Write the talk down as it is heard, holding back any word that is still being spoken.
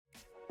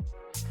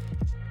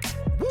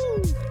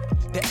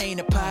There ain't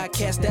a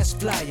podcast that's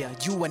flyer.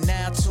 You are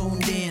now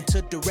tuned in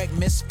to Direct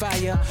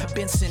Misfire.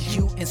 Benson,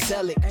 Hugh, and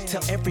Selick.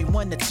 Tell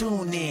everyone to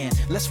tune in.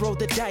 Let's roll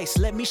the dice.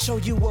 Let me show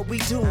you what we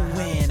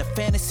doing. A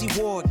fantasy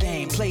war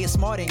game. Play it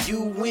smart and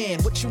you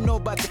win. What you know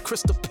about the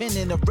crystal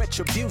pen of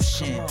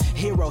retribution?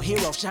 Hero,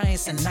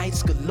 giants, and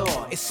knights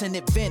galore. It's an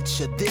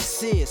adventure.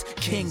 This is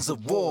Kings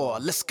of War.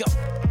 Let's go.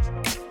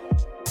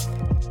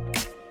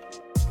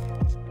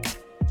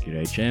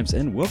 G'day champs,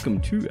 and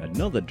welcome to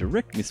another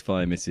Direct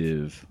Misfire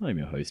Missive. I'm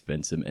your host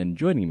Benson, and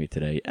joining me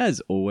today,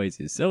 as always,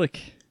 is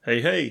Selick.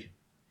 Hey.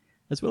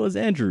 As well as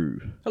Andrew.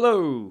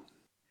 Hello.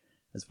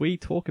 As we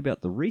talk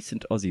about the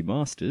recent Aussie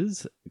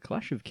Masters,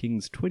 Clash of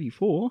Kings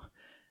 24,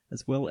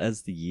 as well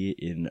as the year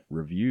in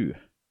review.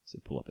 So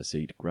pull up a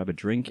seat, grab a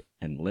drink,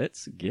 and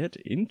let's get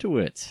into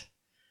it.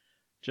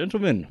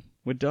 Gentlemen,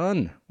 we're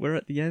done. We're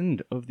at the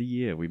end of the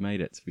year. We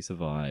made it. We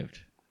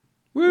survived.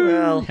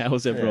 Well,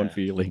 how's everyone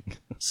feeling?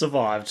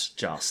 Survived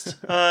just.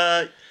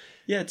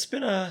 It's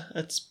been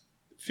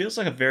feels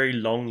like a very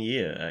long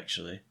year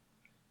actually.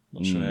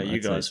 Not sure how you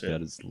guys feel.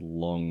 About as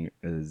long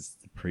as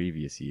the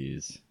previous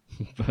years,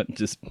 but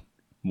just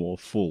more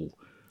full.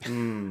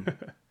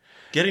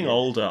 Getting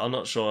older, I'm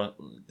not sure.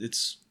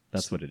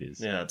 That's what it is.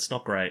 Yeah, it's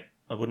not great.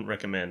 I wouldn't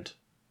recommend.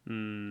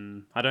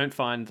 I don't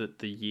find that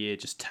the year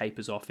just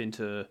tapers off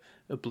into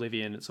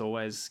oblivion. It's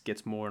always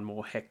gets more and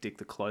more hectic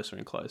the closer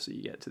and closer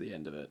you get to the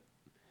end of it.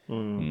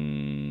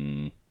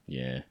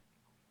 Yeah.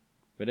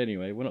 But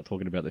anyway, we're not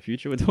talking about the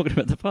future, we're talking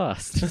about the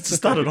past. It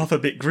started off a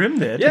bit grim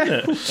there,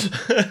 didn't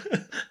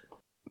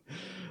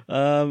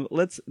it?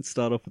 Let's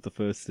start off with the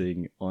first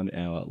thing on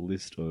our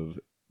list of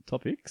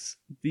topics.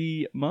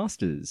 The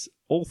Masters.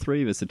 All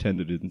three of us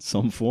attended in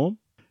some form.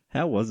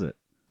 How was it?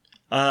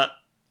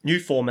 New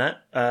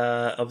format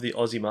of the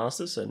Aussie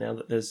Masters. So now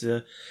that there's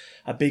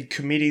a big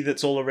committee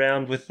that's all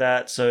around with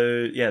that.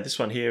 So yeah, this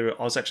one here,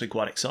 I was actually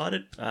quite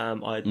excited.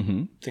 I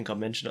think I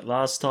mentioned it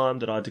last time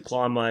that I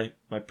declined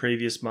my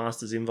previous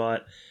Masters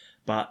invite,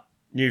 but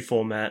new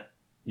format,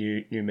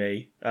 new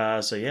me.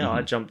 So yeah,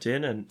 I jumped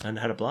in and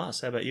had a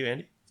blast. How about you,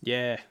 Andy?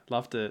 Yeah,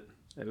 loved it.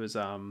 It was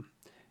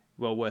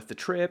well worth the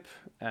trip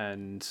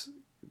and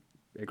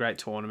a great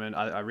tournament.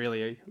 I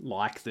really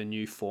like the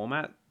new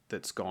format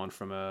that's gone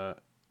from a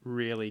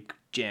really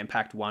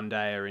jam-packed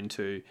one-dayer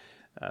into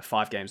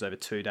 5 games over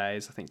 2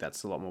 days. I think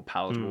that's a lot more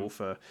palatable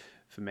for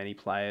many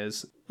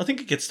players. I think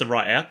it gets the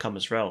right outcome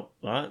as well,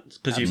 right?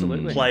 Because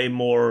you play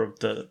more of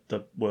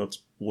the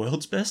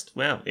world's best.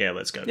 Wow, yeah,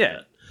 let's go.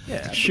 Yeah,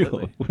 yeah, absolutely.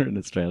 Sure, we're in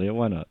Australia,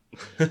 why not?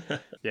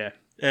 Yeah.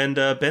 And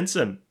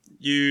Benson,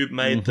 you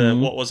made the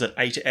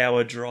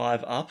 8-hour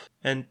drive up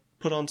and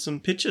put on some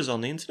pictures on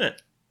the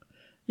internet.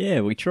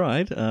 Yeah, we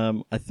tried.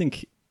 I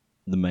think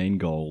the main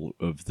goal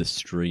of the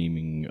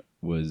streaming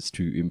was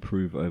to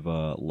improve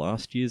over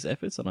last year's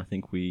efforts, and I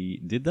think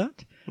we did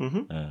that.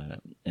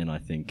 And I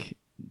think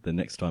the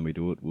next time we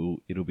do it,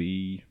 it'll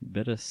be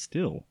better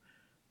still.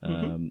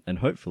 And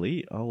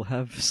hopefully I'll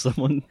have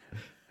someone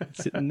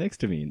sitting next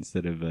to me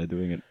instead of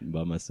doing it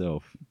by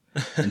myself.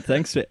 And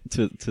thanks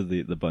to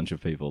the bunch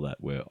of people that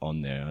were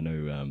on there. I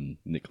know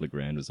Nick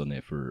Legrand was on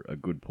there for a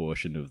good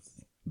portion of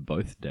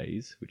both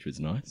days, which was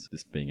nice.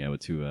 Just being able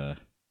to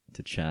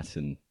chat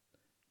and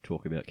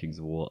talk about Kings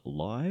of War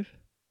live.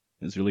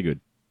 It was really good.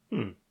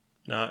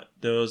 No,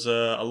 there was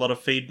a lot of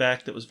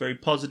feedback that was very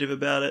positive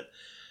about it.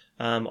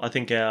 I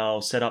think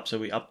our setup, so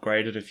we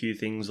upgraded a few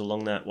things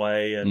along that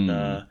way,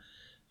 and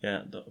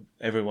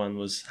everyone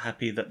was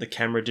happy that the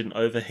camera didn't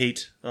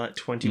overheat like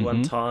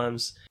 21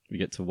 times. We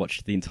get to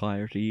watch the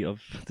entirety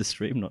of the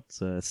stream, not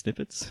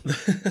snippets.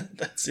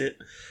 That's it.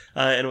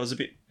 And it was a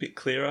bit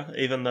clearer,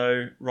 even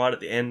though right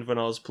at the end when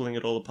I was pulling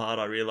it all apart,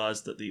 I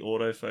realised that the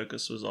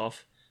autofocus was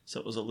off, so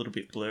it was a little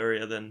bit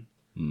blurrier than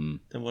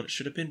what it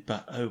should have been,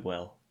 but oh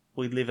well.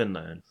 We live and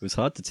learn. It was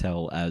hard to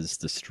tell as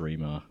the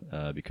streamer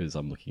because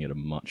I'm looking at a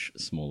much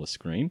smaller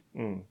screen.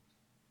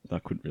 I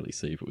couldn't really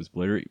see if it was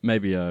blurry.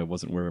 Maybe I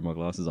wasn't wearing my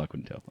glasses. I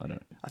couldn't tell. I don't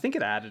know. I think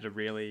it added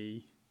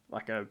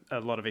a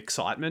lot of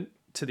excitement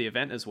to the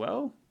event as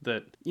well.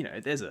 That, you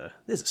know, there's a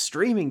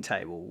streaming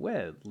table.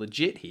 We're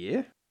legit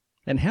here.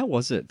 And how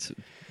was it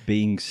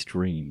being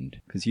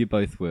streamed? Because you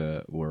both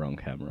were on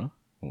camera.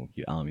 Or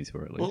your armies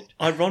were at least.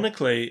 Well,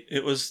 ironically,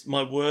 it was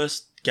my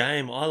worst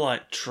game.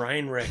 I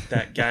train wrecked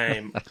that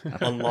game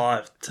on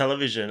live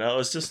television. I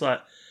was just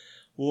like,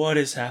 what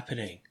is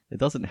happening? It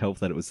doesn't help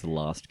that it was the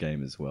last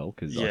game as well,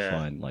 because I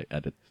find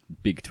at a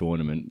big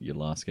tournament, your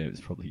last game is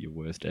probably your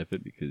worst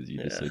effort because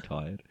you're just so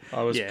tired.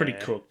 I was pretty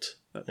cooked.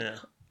 Yeah.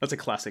 That's a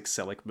classic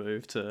Selick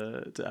move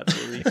to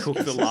absolutely cook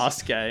the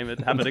last game. It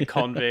happened at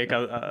Convic.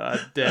 I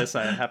dare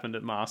say it happened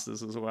at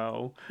Masters as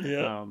well.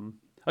 Yeah.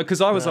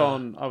 Because I was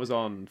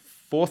on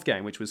fourth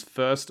game, which was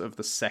first of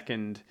the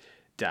second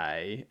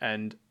day,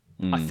 and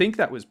I think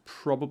that was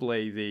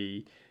probably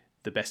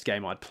the best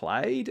game I'd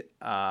played.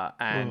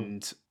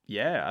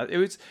 Yeah, it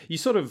was. You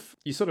sort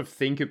of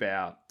think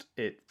about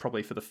it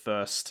probably for the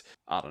first,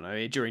 I don't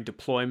know, during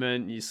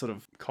deployment. You're sort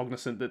of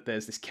cognizant that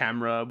there's this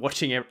camera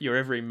watching your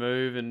every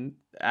move and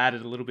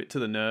added a little bit to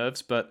the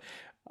nerves. But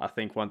I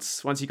think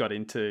once you got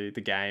into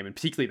the game, and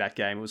particularly that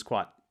game, it was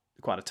quite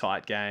a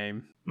tight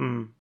game.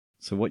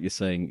 So what you're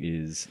saying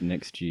is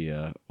next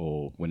year,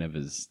 or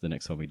whenever's the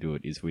next time we do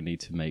it, is we need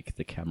to make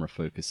the camera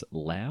focus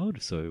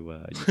loud, so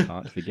you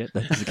can't forget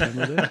that there's a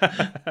camera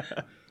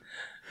there.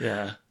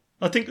 Yeah.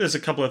 I think there's a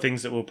couple of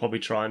things that we'll probably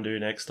try and do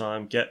next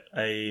time. Get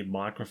a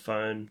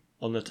microphone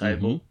on the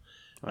table,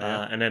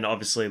 and then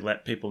obviously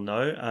let people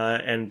know.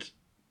 And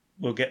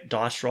we'll get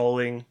dice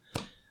rolling,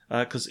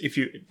 because if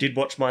you did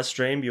watch my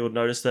stream, you would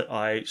notice that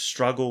I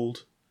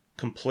struggled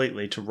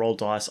completely to roll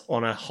dice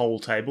on a whole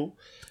table.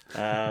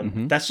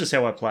 That's just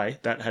how I play.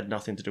 That had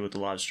nothing to do with the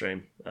live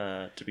stream,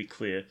 to be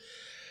clear.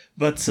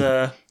 But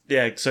so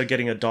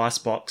getting a dice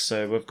box,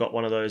 so we've got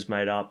one of those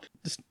made up.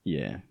 Just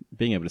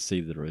being able to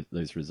see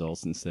those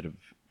results instead of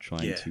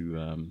trying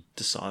to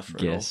decipher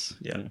guess.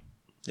 It all.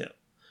 Yeah.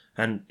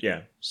 And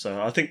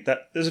so I think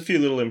that there's a few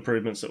little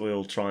improvements that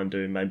we'll try and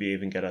do. Maybe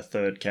even get a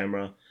third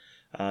camera,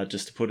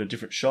 just to put a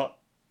different shot.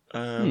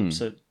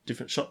 So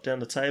different shot down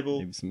the table.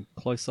 Maybe some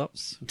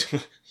close-ups.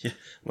 Yeah.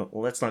 Well,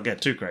 let's not get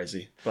too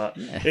crazy. But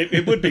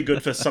it would be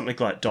good for something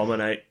like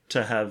Dominate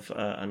to have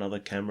another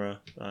camera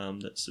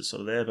that's just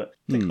sort of there. But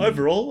I think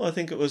overall, I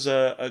think it was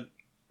a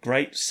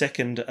great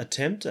second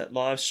attempt at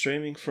live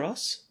streaming for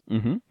us.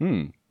 I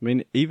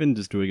mean, even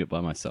just doing it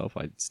by myself,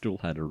 I still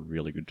had a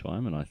really good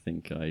time, and I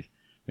think I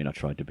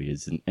tried to be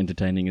as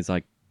entertaining as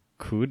I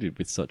could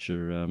with such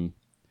a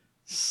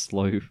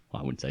slow...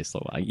 I wouldn't say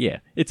slow.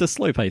 It's a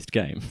slow-paced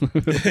game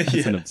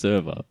as an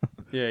observer.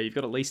 Yeah, you've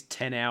got at least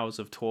 10 hours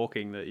of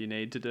talking that you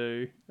need to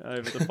do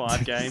over the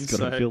 5 games.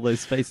 Got to fill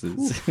those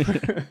spaces.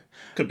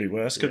 Could be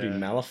worse. Could be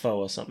Malifaux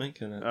or something.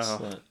 And it's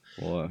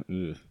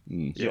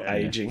you're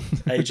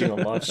aging on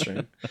live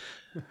stream.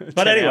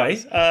 But anyway,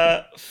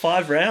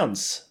 5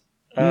 rounds.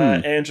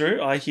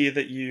 Andrew, I hear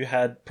that you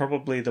had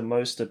probably the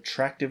most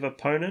attractive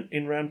opponent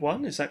in round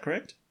 1. Is that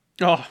correct?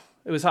 Oh,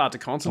 it was hard to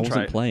concentrate. I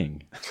wasn't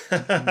playing.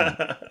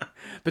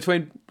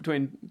 Between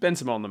Ben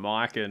Simon on the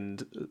mic and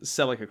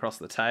Selleck across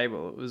the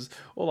table, it was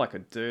all I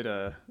could do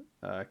to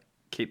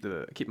keep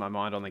my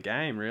mind on the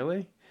game,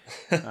 really.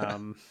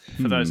 For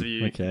those of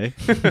you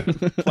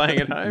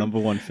playing at home. Number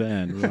 1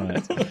 fan,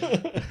 right.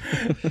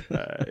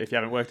 If you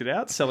haven't worked it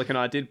out, Selleck and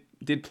I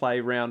did play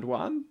round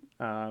 1,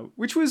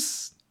 which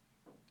was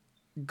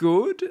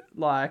good.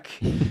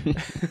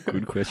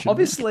 Good question.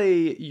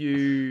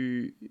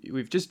 Obviously,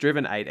 we've just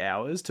driven 8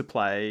 hours to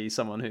play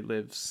someone who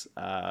lives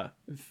 10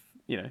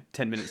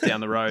 minutes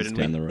down the road,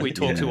 and we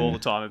talk to all the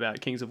time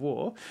about Kings of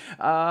War.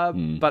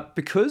 But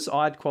because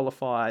I'd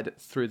qualified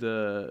through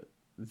the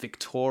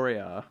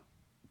Victoria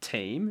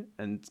team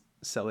and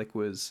Selleck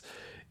was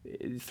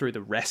through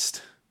the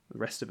rest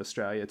of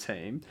Australia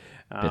team,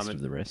 best of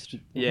the rest.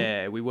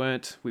 Yeah, we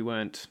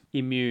weren't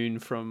immune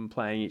from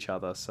playing each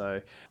other.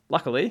 So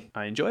luckily,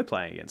 I enjoy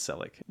playing against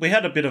Selleck. We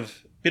had a bit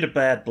of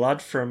bad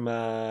blood from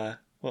what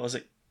was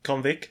it,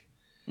 Convic?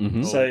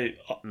 So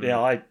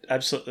I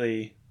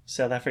absolutely,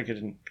 South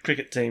African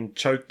cricket team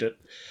choked it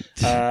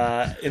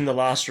in the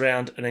last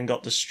round and then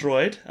got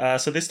destroyed.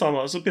 So this time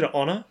it was a bit of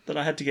honour that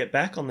I had to get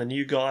back on the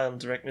new guy on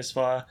direct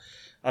misfire.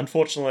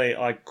 Unfortunately,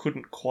 I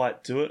couldn't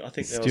quite do it. I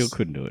think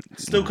couldn't do it.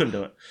 Still couldn't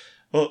do it.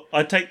 Well,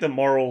 I take the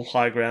moral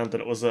high ground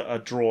that it was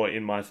a draw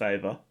in my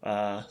favour.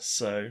 But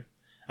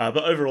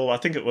overall, I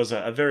think it was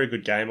a very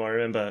good game. I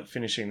remember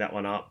finishing that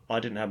one up. I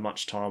didn't have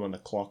much time on the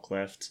clock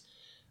left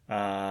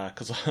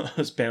because I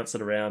was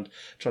bouncing around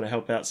trying to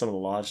help out some of the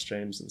live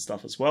streams and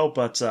stuff as well.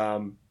 But I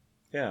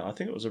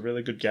think it was a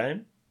really good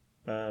game.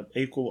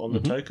 Equal on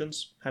the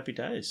tokens. Happy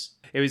days.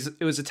 It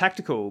was a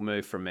tactical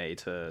move from me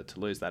to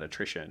lose that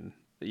attrition.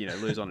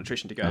 Lose on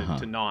attrition to go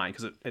to 9,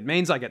 because it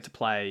means I get to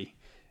play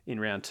in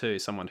round 2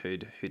 someone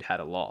who'd had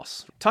a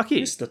loss.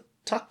 Tucky. Mr.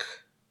 Tuck.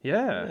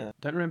 Yeah.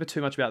 Don't remember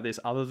too much about this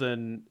other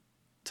than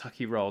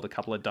Tucky rolled a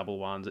couple of double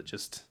ones at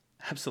just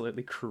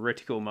absolutely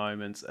critical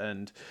moments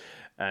and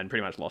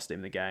pretty much lost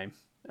him the game.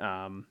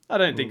 I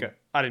don't think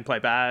I didn't play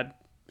bad.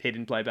 He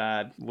didn't play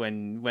bad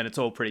when it's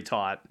all pretty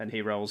tight and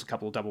he rolls a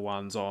couple of double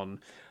ones on,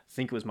 I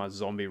think it was my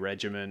zombie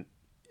regiment.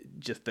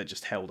 That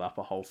just held up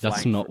a whole flank.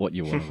 That's not what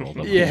you want to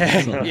roll.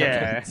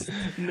 Yeah.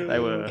 No. They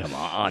were. Come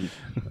on.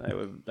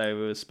 They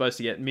were supposed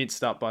to get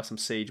minced up by some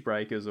siege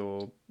breakers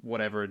or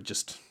whatever, and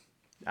just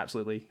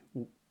absolutely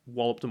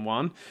walloped and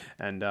won.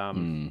 And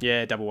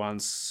double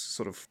ones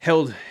sort of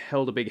held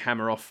a big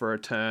hammer off for a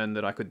turn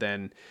that I could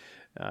then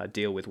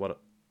deal with what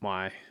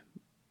my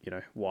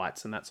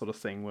whites and that sort of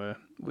thing were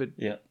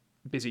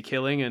busy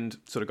killing, and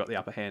sort of got the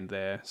upper hand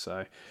there.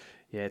 So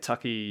yeah,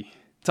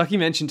 Tucky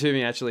mentioned to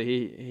me, actually,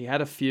 he had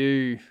a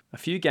few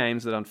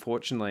games that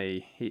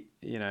unfortunately he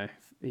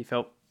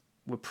felt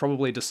were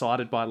probably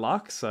decided by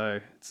luck.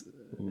 So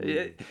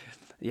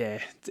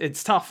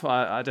it's tough.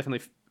 I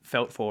definitely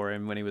felt for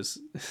him when he was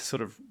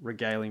sort of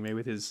regaling me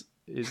with his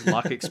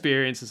luck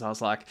experiences. I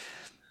was like,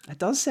 it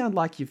does sound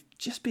like you've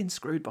just been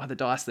screwed by the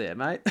dice there,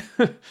 mate.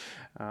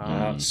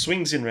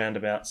 Swings in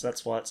roundabouts.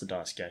 That's why it's a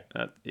dice game.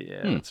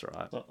 That's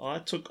right. So I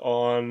took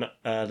on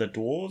the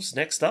Dwarves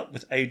next up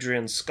with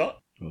Adrian Scott.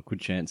 Well,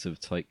 good chance of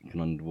taking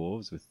on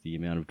dwarves with the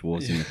amount of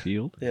dwarves in the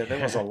field. Yeah, there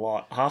was a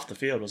lot. Half the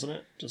field, wasn't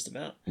it? Just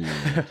about.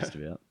 Yeah, just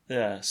about.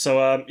 Yeah.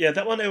 So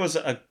that one, it was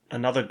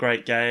another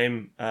great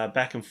game.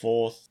 Back and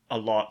forth a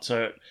lot.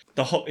 So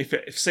the whole, if you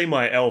see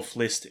my elf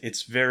list,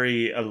 it's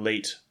very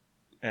elite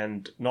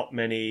and not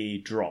many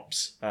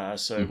drops.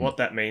 So what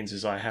that means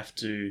is I have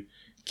to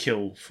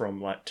kill from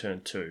like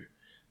turn 2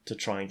 to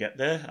try and get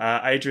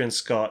there. Adrian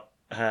Scott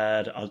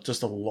had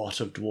just a lot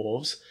of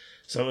dwarves.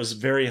 So it was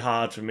very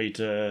hard for me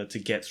to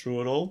get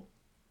through it all.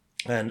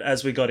 And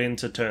as we got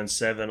into turn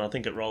 7, I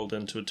think it rolled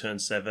into a turn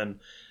 7,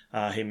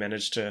 he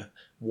managed to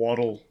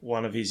waddle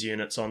one of his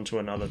units onto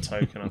another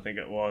token, I think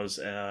it was,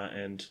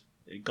 and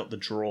it got the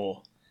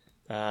draw.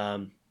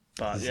 But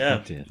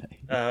yeah,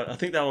 I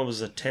think that one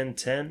was a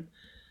 10-10.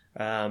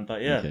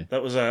 But yeah, Okay.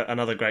 that was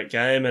another great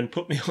game and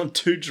put me on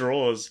 2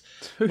 draws,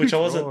 which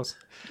I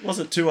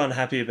wasn't too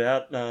unhappy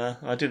about. I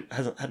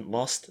hadn't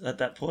lost at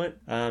that point.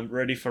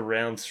 Ready for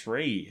round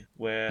 3,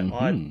 where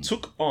I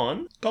took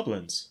on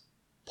Goblins,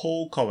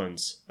 Paul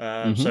Collins.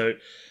 So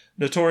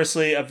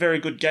notoriously a very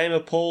good gamer,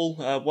 Paul.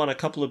 Won a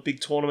couple of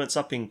big tournaments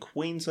up in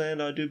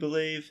Queensland, I do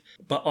believe.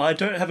 But I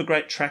don't have a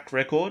great track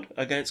record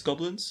against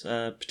Goblins,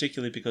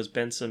 particularly because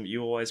Benson,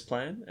 you always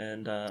playing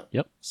and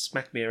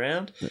smack me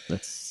around.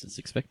 That's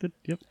expected,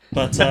 yep.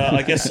 But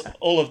I guess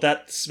all of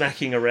that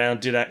smacking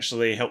around did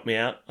actually help me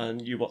out. I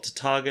knew what to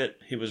target.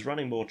 He was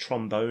running more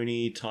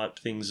trombone type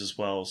things as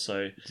well.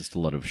 So Just a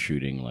lot of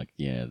shooting, like,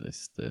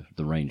 the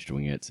ranged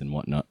wingettes and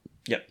whatnot.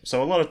 Yep,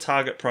 so a lot of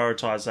target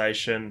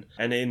prioritization,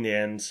 and in the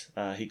end,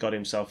 he got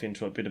himself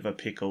into a bit of a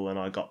pickle, and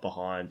I got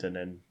behind, and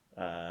then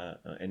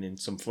and in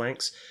some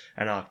flanks,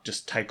 and I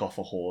just take off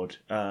a horde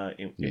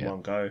in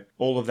one go.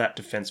 All of that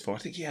defense for, I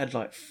think he had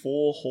like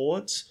 4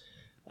 hordes,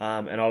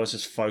 and I was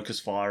just focus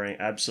firing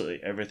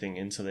absolutely everything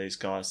into these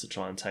guys to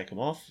try and take them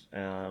off,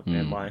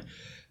 and my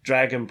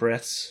dragon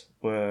breaths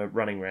were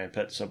running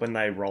rampant, so when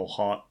they roll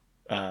hot,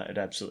 it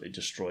absolutely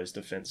destroys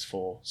defense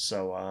 4.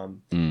 So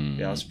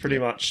I was pretty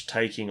much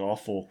taking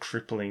off or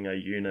crippling a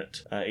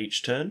unit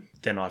each turn.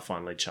 Then I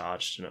finally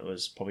charged, and it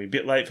was probably a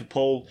bit late for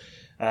Paul,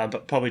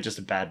 but probably just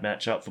a bad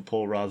matchup for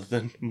Paul rather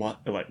than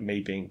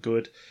me being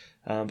good.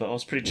 But I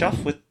was pretty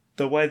chuffed with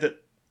the way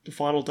that the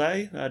final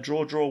day,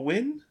 draw,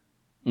 win.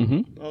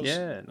 Mm-hmm. I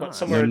was nice.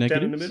 somewhere No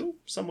down in the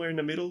negatives?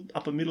 middle,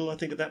 upper middle, I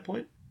think at that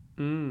point.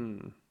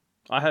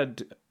 I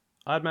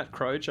had Matt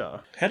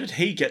Crocher. How did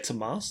he get to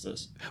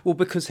Masters? Well,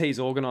 because he's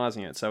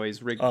organising it, so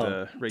he's rigged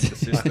the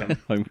system.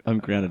 Home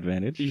ground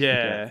advantage.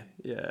 Yeah.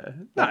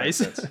 No, makes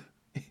sense.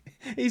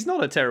 he's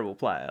not a terrible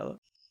player.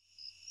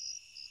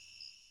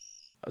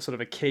 Sort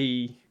of a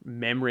key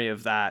memory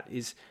of that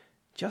is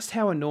just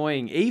how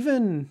annoying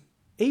even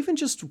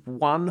just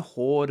one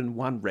horde and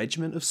one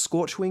regiment of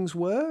Scorchwings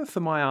were for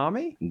my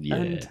army. Yeah.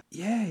 And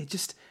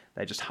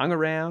they just hung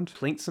around,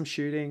 plinked some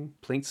shooting.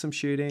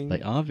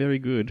 They are very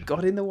good.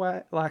 Got in the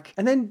way,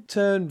 and then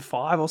turn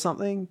 5 or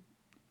something,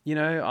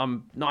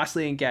 I'm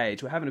nicely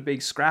engaged. We're having a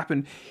big scrap,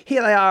 and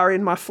here they are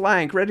in my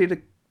flank, ready to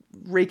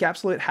wreak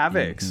absolute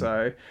havoc.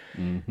 So,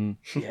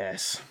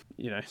 yes,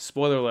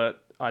 spoiler alert,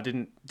 I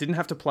didn't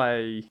have to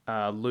play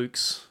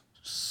Luke's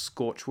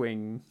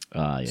Scorchwing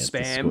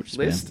spam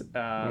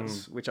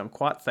list, which I'm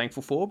quite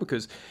thankful for,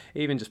 because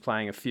even just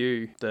playing a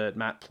few that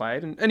Matt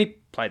played, and he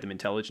played them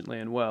intelligently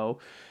and well,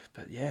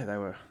 but yeah, they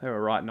were a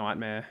right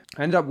nightmare.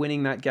 I ended up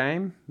winning that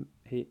game.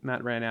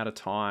 Matt ran out of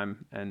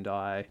time, and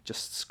I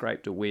just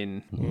scraped a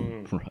win.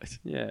 Right.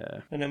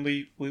 Yeah. And then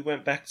we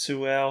went back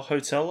to our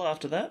hotel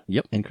after that.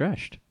 Yep, and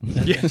crashed.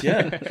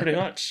 Yeah, pretty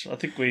much. I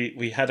think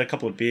we had a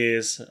couple of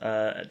beers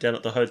down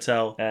at the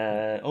hotel.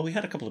 We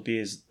had a couple of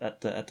beers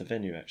at the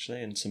venue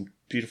actually, and some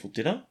beautiful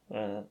dinner,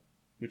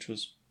 which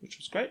was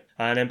great.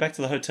 And then back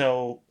to the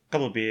hotel, a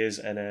couple of beers,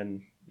 and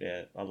then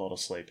a lot of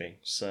sleeping.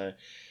 So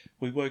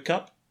we woke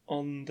up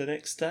on the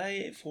next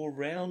day for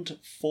round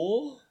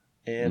 4.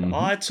 And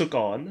I took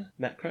on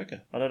Matt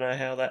Croker. I don't know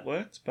how that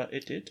worked, but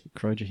it did.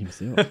 Croger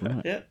himself,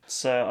 right. Yeah,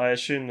 so I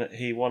assume that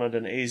he wanted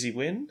an easy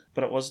win,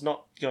 but it was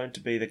not going to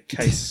be the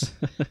case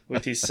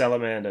with his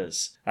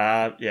salamanders.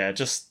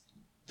 Just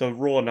the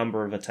raw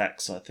number of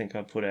attacks I think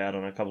I put out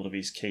on a couple of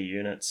his key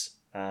units.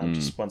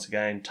 Just once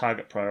again,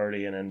 target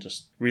priority, and then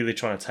just really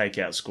trying to take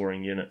out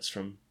scoring units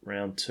from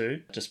round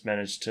 2. Just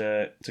managed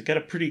to get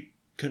a pretty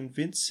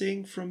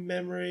convincing, from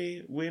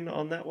memory, win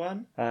on that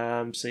one.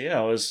 I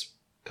was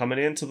coming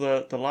into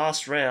the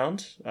last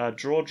round,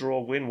 draw,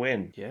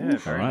 win. Yeah,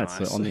 very All right,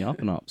 nice. so on the up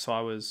and up. So I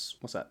was,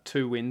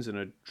 2 wins and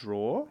a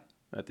draw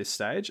at this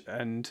stage,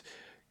 and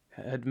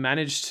had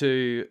managed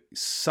to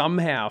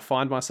somehow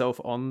find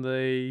myself on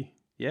the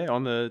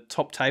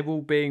top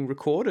table being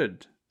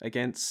recorded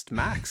against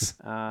Max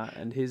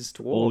and his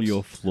dwarves. All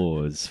your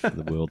flaws for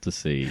the world to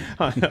see.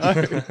 I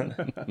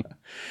know.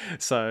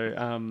 So,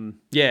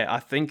 I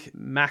think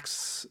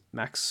Max,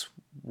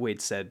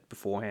 we'd said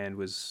beforehand,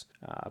 was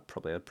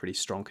probably a pretty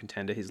strong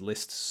contender. His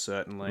list's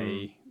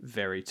certainly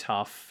very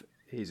tough.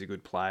 He's a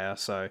good player.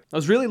 So I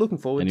was really looking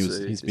forward And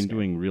to he's been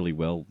doing really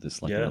well in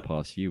the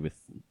past year with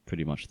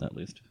pretty much that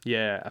list.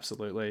 Yeah,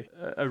 absolutely.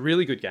 A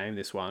really good game,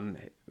 this one.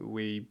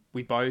 We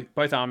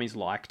both armies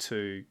like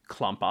to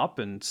clump up,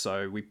 and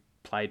so we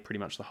played pretty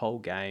much the whole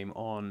game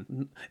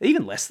on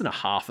even less than a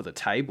half of the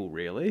table,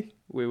 really.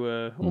 We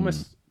were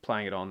almost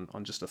playing it on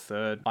just a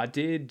third.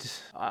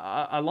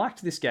 I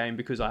liked this game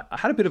because I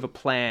had a bit of a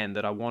plan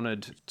that I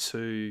wanted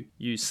to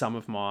use some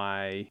of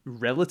my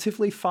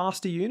relatively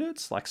faster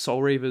units. Like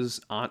Soul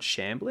Reavers aren't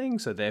shambling,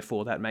 so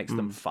therefore that makes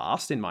them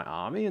fast in my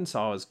army, and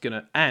so I was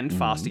gonna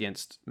fast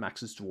against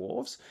Max's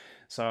dwarves.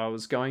 So I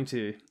was going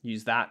to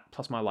use that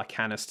plus my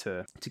Lycanus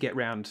to get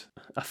round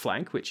a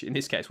flank, which in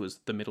this case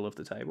was the middle of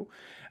the table.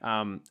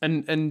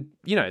 And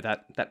you know,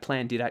 that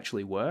plan did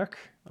actually work.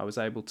 I was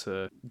able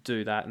to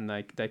do that, and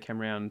they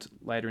came around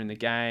later in the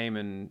game,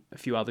 and a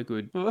few other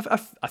good...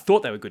 I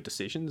thought they were good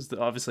decisions.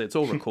 Obviously, it's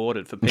all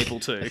recorded for people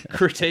to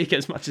critique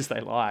as much as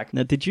they like.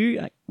 Now, did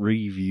you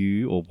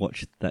review or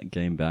watch that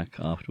game back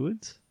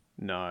afterwards?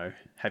 No.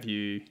 Have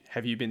you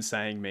been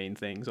saying mean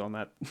things on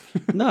that?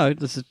 No,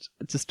 this is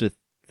just a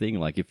thing.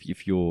 Like,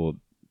 if you're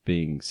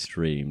being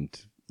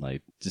streamed,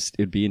 like, just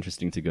it'd be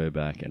interesting to go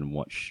back and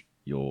watch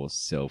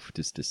yourself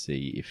just to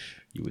see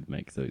if you would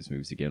make those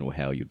moves again or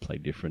how you'd play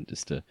different.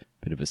 Just a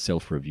bit of a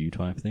self-review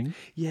type thing.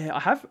 Yeah,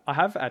 I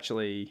have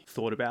actually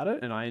thought about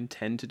it, and I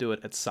intend to do it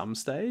at some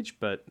stage,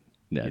 but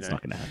no, it's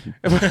not going to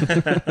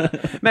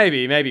happen.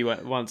 maybe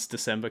once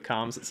December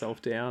calms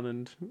itself down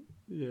and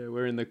yeah,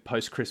 we're in the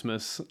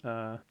post-Christmas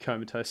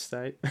comatose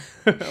state,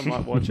 I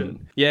might watch it.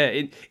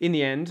 Yeah, in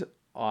the end,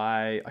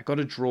 I got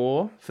a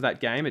draw for that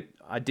game.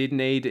 I did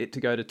need it to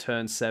go to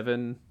turn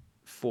 7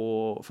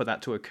 for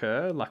that to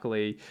occur.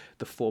 Luckily,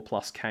 the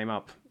 4+ came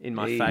up in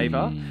my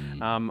favour.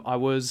 I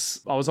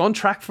was on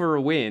track for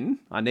a win.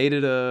 I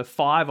needed a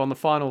 5 on the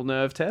final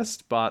nerve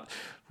test, but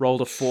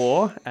rolled a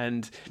 4.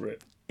 And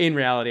in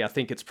reality, I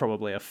think it's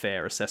probably a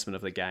fair assessment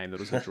of the game that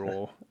it was a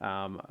draw.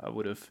 I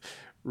would have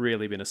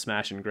really been a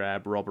smash and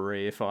grab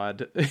robbery if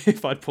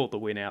I'd pulled the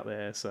win out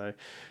there. So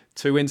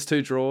 2 wins,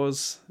 2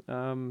 draws,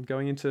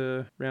 going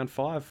into round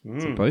 5.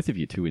 So both of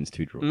you 2 wins,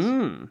 2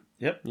 draws.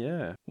 Yep.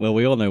 Yeah. Well,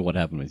 we all know what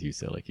happened with you,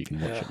 Selick. You can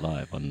watch it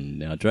live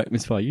on our Direct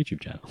Misfire YouTube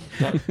channel.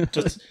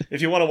 Just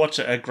if you want to watch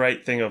a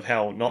great thing of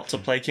how not to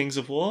play Kings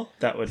of War,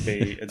 that would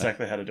be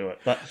exactly how to do it.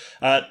 But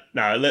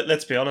no,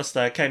 let's be honest.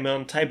 Came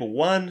on table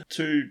 1,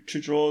 2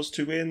 draws,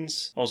 2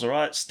 wins. I was all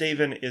right.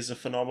 Stephen is a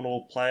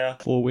phenomenal player.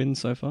 4 wins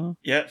so far.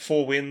 Yeah,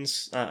 4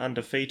 wins,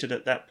 undefeated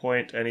at that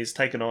point, and he's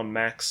taken on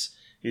Max.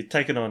 He's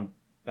taken on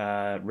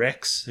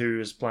Rex,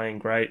 who is playing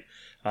great,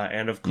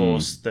 and of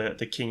course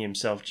the king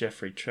himself,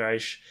 Jeffrey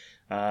Trash.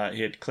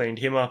 He had cleaned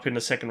him up in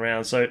the second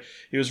round, so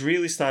he was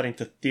really starting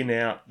to thin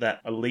out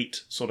that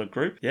elite sort of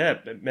group. Yeah,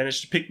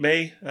 managed to pick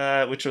me,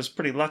 which was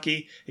pretty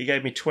lucky. He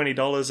gave me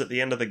 $20 at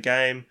the end of the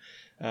game,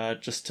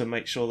 just to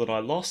make sure that I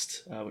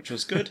lost, which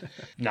was good.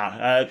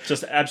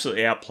 Just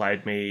absolutely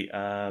outplayed me,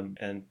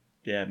 and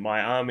yeah,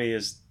 my army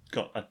has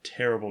got a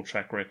terrible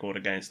track record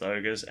against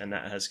ogres, and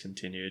that has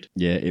continued.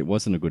 Yeah, it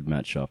wasn't a good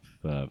matchup,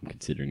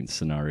 considering the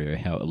scenario,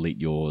 how elite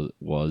yours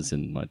was,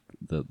 and like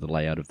the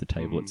layout of the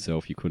table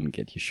itself. You couldn't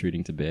get your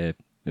shooting to bear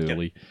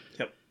early.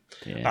 Yep.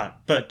 Yeah.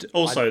 But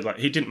also, like,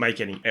 he didn't make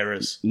any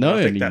errors. No,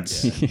 I think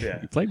that's he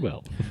played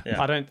well.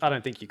 Yeah. I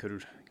don't think you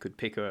could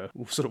pick a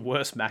sort of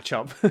worse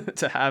matchup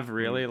to have,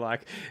 really.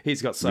 Like,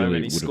 he's got so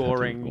many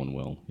scoring. Gone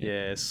well.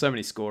 Yeah, so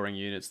many scoring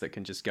units that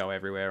can just go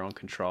everywhere on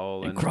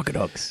control. And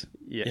Crocodogs.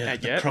 Yeah,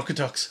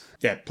 Crocodogs.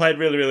 Yeah, played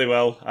really, really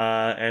well.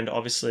 And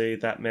obviously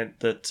that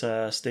meant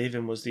that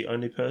Stephen was the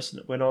only person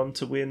that went on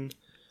to win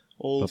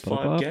all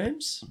 5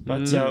 games.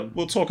 But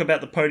we'll talk about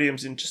the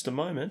podiums in just a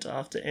moment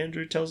after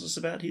Andrew tells us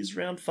about his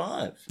round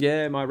 5.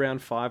 Yeah, my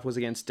round 5 was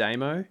against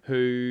Damo,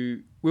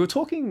 who we were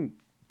talking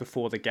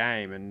before the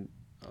game, and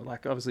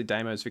like obviously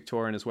Damo's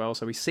Victorian as well,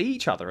 so we see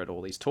each other at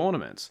all these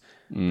tournaments.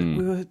 But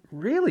we were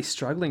really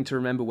struggling to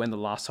remember when the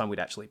last time we'd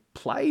actually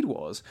played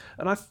was,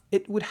 and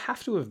it would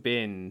have to have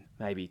been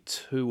maybe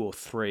 2 or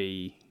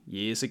 3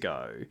 years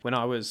ago when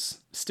I was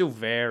still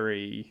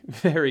very,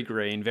 very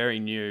green, very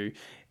new.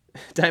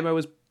 Damo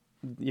was,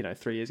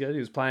 3 years ago, he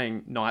was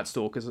playing Night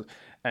Stalkers,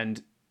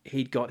 and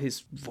he'd got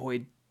his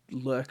Void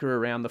Lurker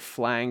around the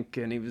flank,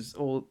 and he was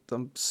all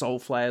the Soul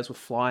Flayers were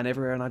flying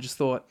everywhere, and I just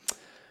thought,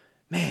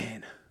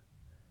 man,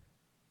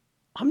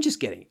 I'm just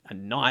getting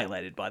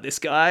annihilated by this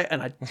guy,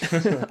 and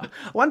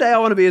one day I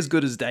want to be as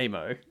good as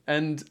Damo,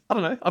 and I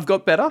don't know, I've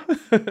got better,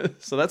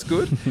 so that's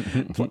good.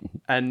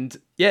 And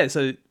yeah,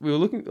 so I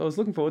was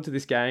looking forward to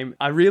this game.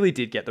 I really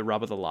did get the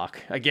rub of the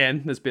luck.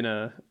 Again, there's been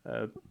a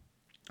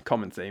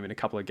common theme in a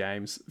couple of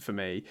games for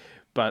me,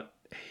 but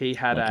he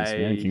had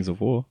Kings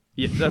of War.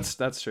 Yeah,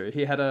 that's true.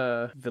 He had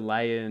a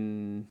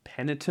Villain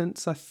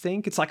Penitence, I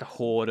think. It's like a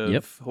horde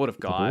of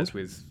guys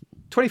with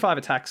 25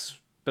 attacks,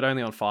 but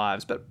only on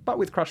 5s. But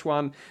with Crush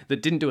 1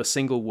 that didn't do a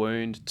single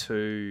wound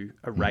to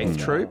a Wraith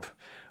troop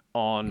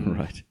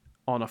on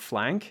a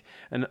flank,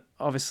 and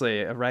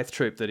obviously a Wraith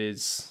troop that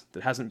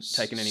hasn't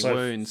taken any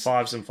wounds.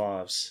 5s and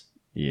 5s.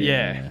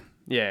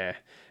 Yeah.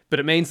 But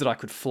it means that I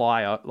could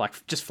fly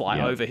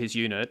over his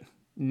unit,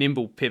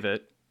 nimble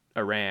pivot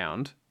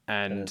around,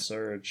 And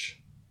Surge.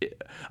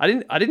 I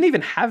didn't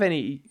even have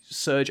any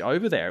Surge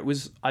over there. It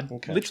was I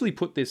literally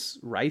put this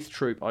Wraith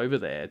troop over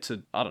there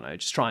to, I don't know,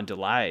 just try and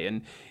delay.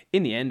 And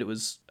in the end, it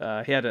was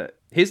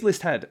his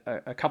list had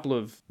a couple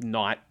of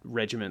Knight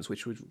regiments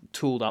which were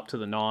tooled up to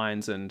the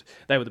 9s, and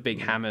they were the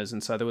big hammers.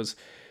 And so there was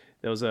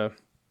a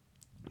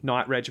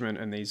Knight regiment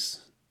and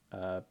this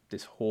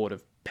horde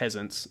of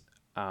peasants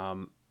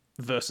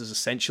versus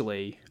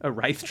essentially a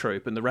Wraith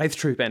troop, and the Wraith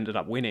troop ended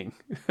up winning.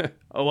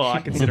 Well, I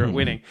consider it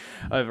winning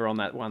over on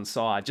that one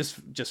side,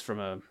 just from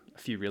a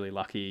few really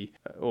lucky,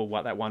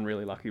 or that one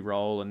really lucky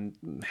roll, and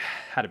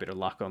had a bit of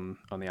luck on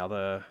the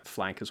other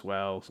flank as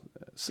well.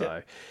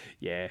 So,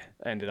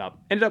 ended up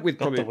with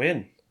Got the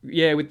win.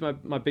 Yeah, with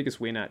my biggest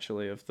win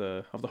actually of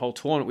the whole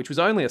tournament, which was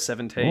only a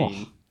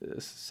 17.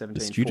 17. The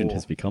student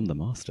has become the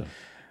master.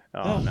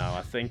 Oh no,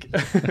 I think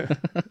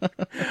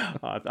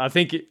I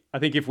think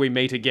if we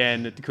meet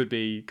again, it could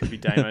be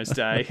Damo's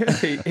day.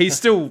 He's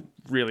still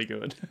really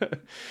good.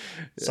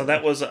 So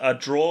that was a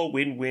draw,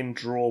 win,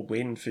 draw,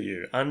 win for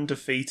you.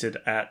 Undefeated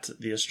at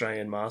the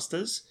Australian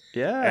Masters.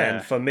 Yeah.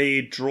 And for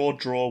me, draw,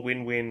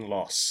 win,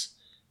 loss.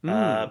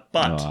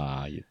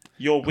 But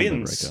your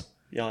wins... breaker.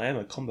 Yeah, I am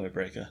a combo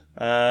breaker.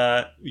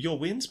 Your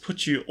wins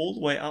put you all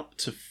the way up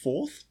to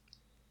 4th.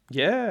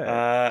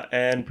 Yeah.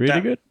 And pretty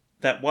good.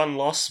 That one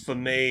loss for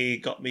me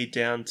got me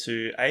down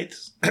to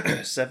 8th,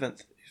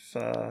 7th.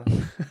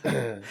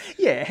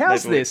 Yeah,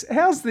 how's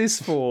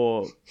this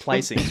for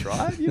placings,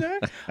 right? You know,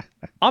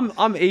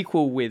 I'm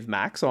equal with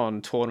Max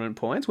on tournament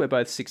points. We're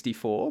both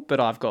 64, but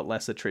I've got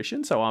less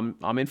attrition, so I'm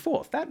in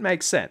 4th. That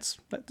makes sense.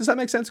 Does that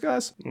make sense,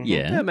 guys?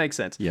 Yeah, that makes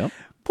sense. Yep.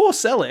 Poor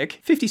Selleck,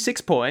 56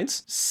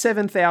 points,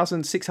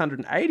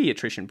 7,680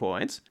 attrition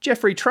points.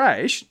 Jeffrey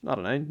Trash, I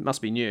don't know,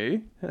 must be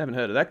new. I haven't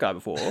heard of that guy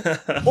before.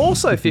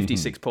 Also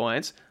 56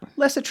 points,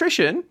 less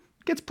attrition,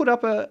 gets put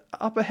up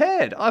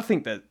ahead. I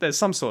think that there's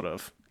some sort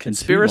of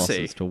conspiracy.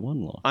 2 losses to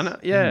 1 loss. I know,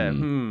 yeah.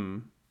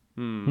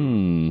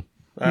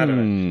 I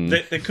don't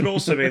know. There could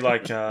also be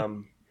like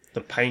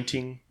the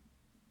painting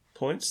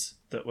points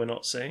that we're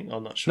not seeing.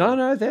 I'm not sure.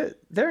 No,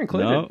 they're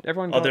included. No.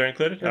 They're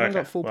included? Everyone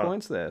got Okay, full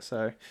points there,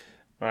 so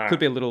could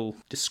be a little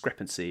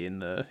discrepancy in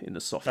the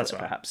software, That's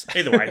right. perhaps.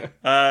 Either way,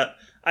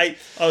 I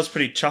was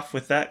pretty chuffed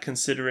with that,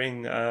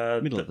 considering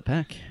Middle of the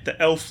pack. the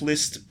elf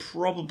list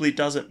probably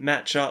doesn't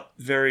match up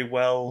very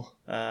well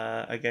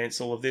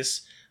against all of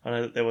this. I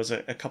know that there was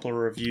a couple of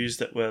reviews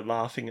that were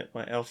laughing at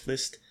my elf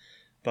list,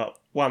 but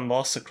 1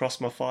 loss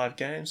across my 5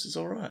 games is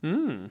all right.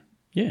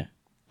 Yeah.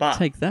 But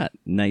Take that,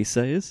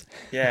 naysayers.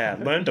 yeah,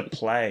 learn to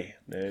play,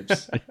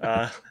 noobs.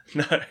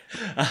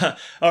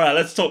 All right,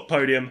 let's talk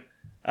podium.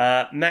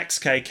 Max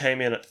K came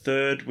in at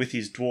 3rd with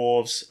his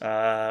dwarves.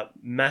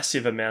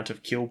 Massive amount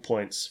of kill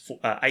points,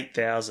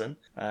 8,000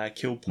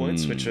 kill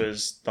points, which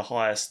was the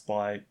highest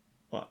by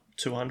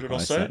 200 or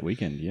so. That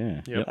weekend,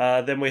 yeah.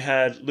 Yep. Then we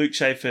had Luke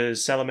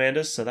Schaefer's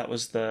Salamanders, so that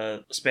was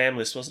the spam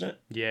list, wasn't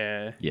it?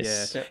 Yeah.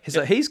 Yes. Yeah.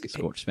 So he's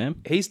Scorch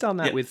spam. He's done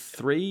that with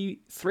three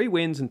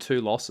wins and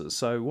 2 losses.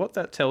 So what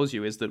that tells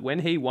you is that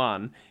when he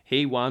won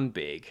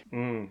big.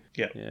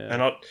 Yeah.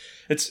 And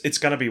it's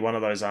going to be one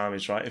of those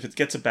armies, right? If it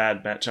gets a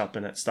bad matchup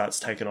and it starts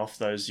taking off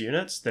those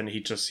units, then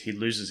he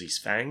loses his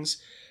fangs.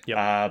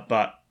 Yep.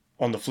 But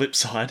on the flip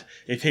side,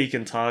 if he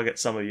can target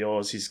some of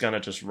yours, he's going to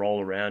just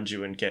roll around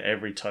you and get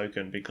every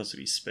token because of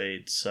his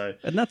speed. So,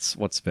 And that's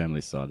what's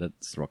family side.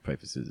 That's rock,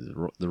 paper, scissors.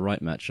 The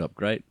right matchup,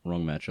 great.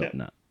 Wrong matchup,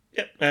 nah.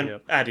 Yep. And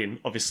add in,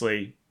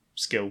 obviously,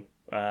 skill,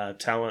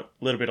 talent,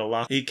 a little bit of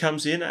luck. He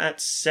comes in at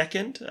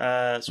 2nd.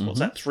 So what's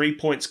that? 3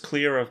 points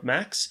clear of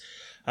Max.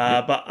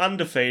 But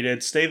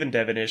undefeated, Stephen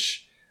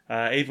Devonish,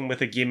 even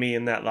with a gimme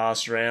in that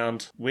last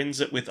round,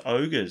 wins it with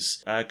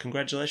Ogres.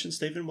 Congratulations,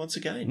 Stephen, once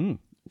again.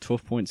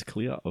 12 points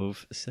clear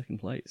of 2nd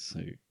place.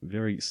 So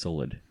very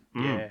solid.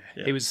 Yeah.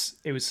 It was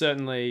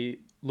certainly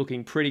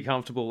looking pretty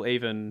comfortable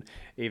even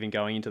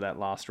going into that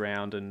last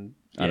round, and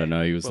I don't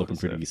know, he was looking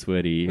pretty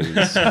sweaty.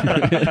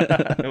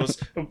 It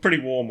was a pretty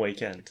warm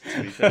weekend,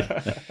 to be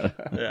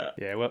fair.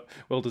 Yeah,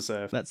 well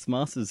deserved. That's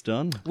Masters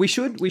done. We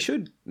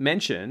should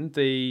mention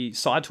the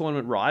side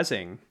tournament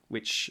Rising,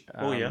 which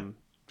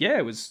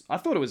it was. I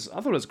thought it was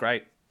a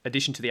great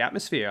addition to the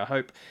atmosphere. I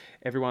hope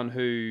everyone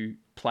who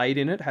played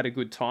in it had a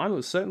good time. It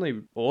was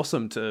certainly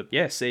awesome to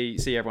see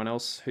everyone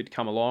else who'd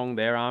come along,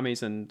 their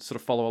armies, and sort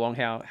of follow along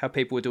how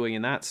people were doing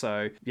in that.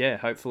 So yeah,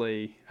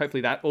 hopefully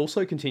that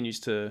also continues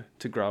to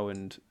grow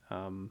and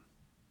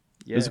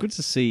It was good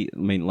to see. I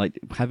mean, like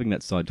having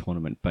that side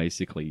tournament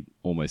basically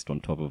almost on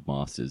top of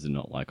Masters and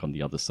not like on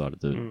the other side of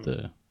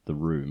the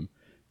room,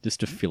 just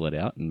to fill it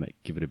out and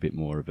give it a bit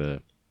more of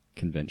a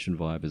convention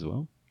vibe as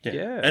well.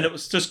 Yeah. And it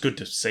was just good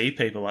to see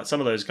people, like some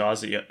of those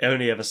guys that you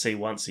only ever see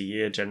once a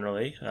year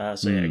generally.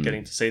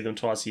 Getting to see them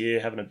twice a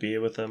year, having a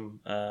beer with them.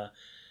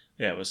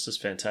 It was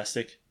just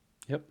fantastic.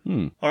 Yep.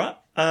 All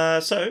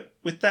right. So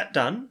with that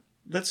done,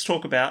 let's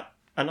talk about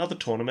another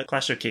tournament,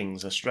 Clash of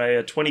Kings,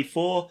 Australia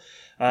 24.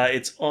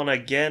 It's on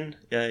again.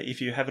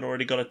 If you haven't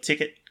already got a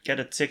ticket, get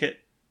a ticket.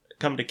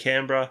 Come to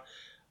Canberra.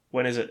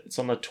 When is it? It's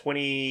on the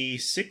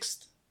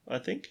 26th I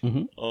think,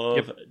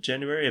 of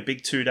January. A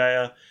big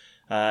 2-dayer.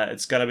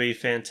 It's going to be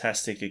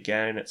fantastic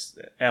again. It's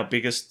our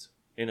biggest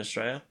in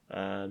Australia.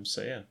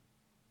 So yeah,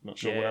 not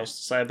sure what else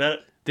to say about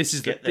it. This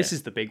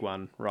is the big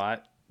one,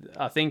 right?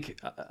 I think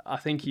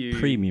you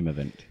Premium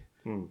event.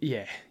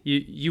 Yeah,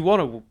 you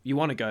want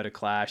to go to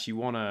Clash. You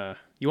want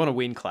to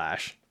win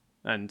Clash,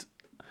 and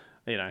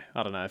I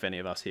don't know if any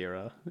of us here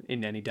are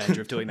in any danger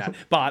of doing that.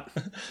 But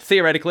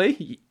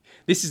theoretically,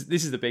 this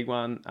is the big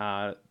one.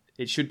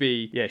 It should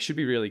be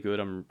really good.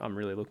 I'm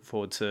really looking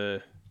forward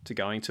to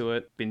going to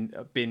it.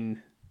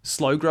 Been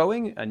slow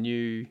growing a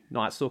new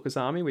Night Stalkers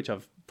army, which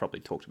I've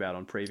probably talked about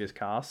on previous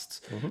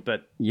casts.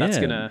 But that's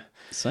gonna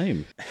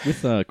same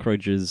with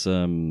Croja's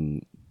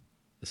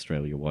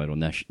Australia-wide or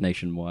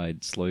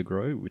nationwide slow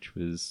grow, which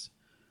was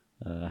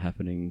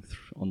happening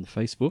on the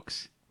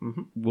Facebooks,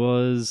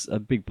 was a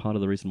big part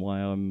of the reason why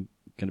I'm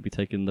going to be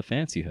taking the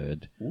fancy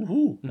herd.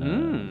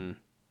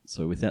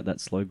 So without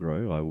that slow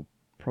grow, I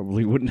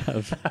probably wouldn't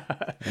have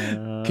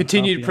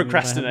continued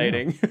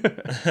procrastinating.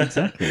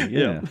 Exactly,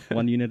 yeah.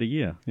 1 unit a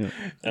year. Yeah.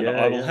 And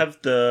I will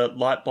have the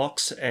light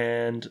box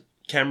and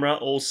camera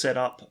all set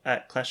up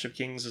at Clash of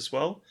Kings as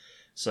well.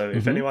 So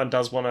if anyone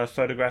does want to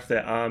photograph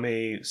their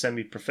army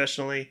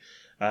semi-professionally,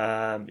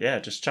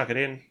 just chuck it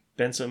in.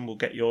 Benson will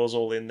get yours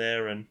all in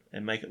there and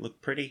make it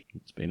look pretty.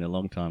 It's been a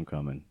long time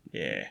coming.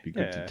 Yeah. Be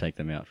good to take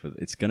them out.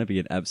 It's going to be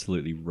an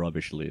absolutely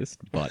rubbish list,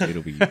 but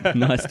it'll be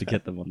nice to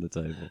get them on the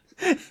table.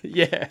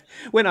 Yeah.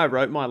 When I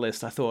wrote my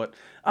list, I thought,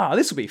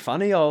 this will be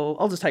funny.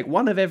 I'll just take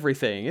one of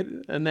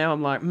everything. And now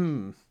I'm like,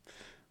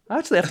 I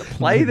actually have to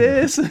play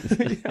this.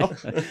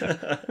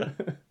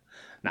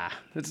 Nah,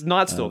 it's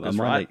Night Stalkers,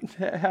 right?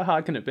 How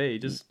hard can it be?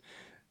 Just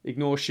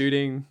ignore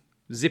shooting,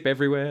 zip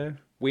everywhere,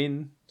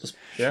 win.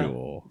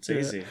 Sure. It's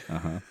easy.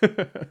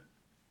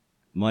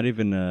 Might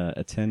even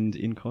attend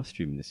in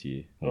costume this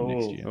year or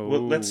next year.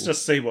 Well, let's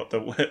just see what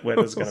the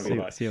weather's going to be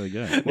like. See how we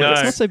go. Well,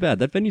 it's not so bad.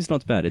 That venue's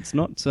not bad. It's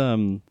not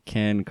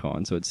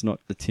CanCon, so it's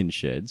not the tin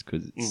sheds,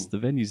 because the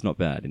venue's not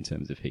bad in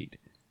terms of heat.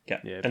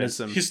 Yeah, and it's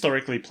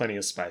historically plenty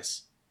of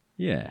space.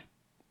 Yeah.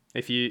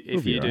 If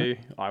you do,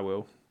 I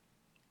will.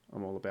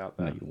 I'm all about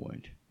that. No, you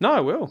won't. No, I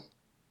will.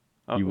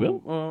 You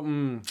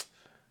will?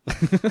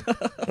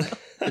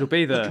 It'll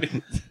be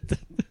the...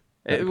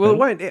 it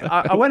won't.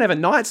 I won't have a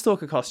Night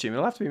Stalker costume.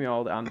 It'll have to be my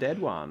old undead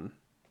one.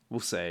 We'll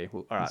see.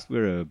 All right. Just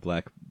wear a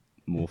black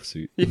morph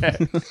suit. Yeah.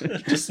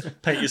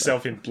 Just paint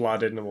yourself in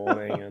blood in the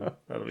morning and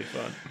that'll be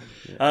fun.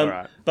 All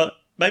right. But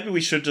maybe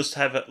we should just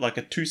have a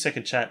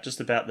 2-second chat just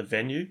about the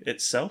venue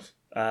itself.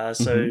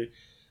 So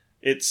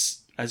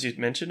it's, as you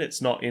mentioned,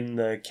 it's not in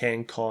the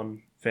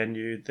CanCon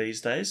venue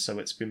these days, so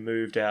it's been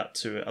moved out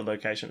to a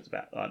location that's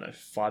about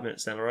 5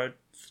 minutes down the road,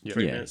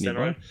 3 minutes down the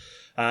road.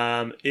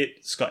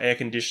 It's got air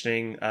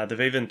conditioning.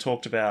 They've even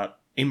talked about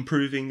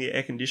improving the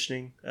air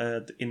conditioning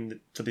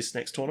for this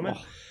next tournament,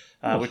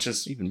 which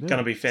is going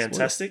to be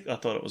fantastic. I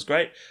thought it was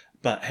great,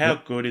 but how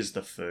good is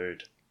the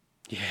food?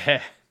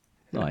 Yeah.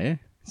 Oh yeah,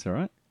 it's all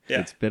right. Yeah.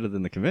 It's better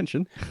than the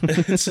convention.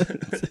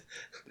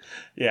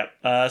 Yeah.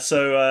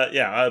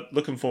 I'm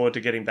looking forward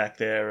to getting back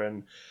there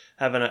and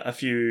having a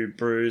few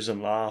brews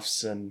and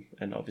laughs and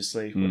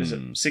obviously, what is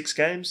it, 6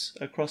 games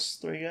across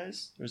 3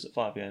 days? Or is it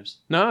 5 games?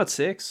 No, it's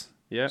 6.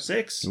 Yeah.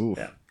 6? Oof.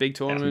 Yeah. Big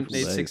tournament, Yeah.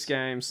 needs 6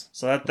 games.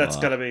 So that's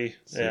going to be,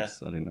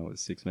 6. I didn't know it was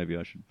 6. Maybe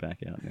I should back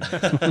out now.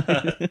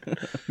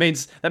 That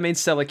means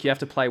Selleck, you have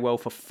to play well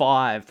for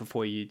 5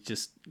 before you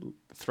just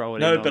throw it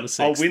in on the 6th.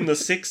 I'll win the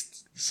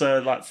 6th.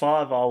 So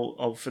 5,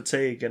 I'll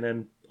fatigue and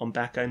then I'm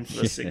back in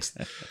for the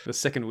 6th. The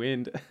second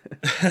wind.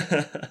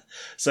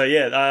 So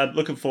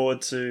looking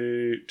forward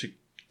to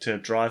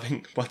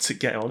driving once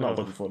again. I'm not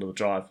looking forward to the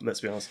drive,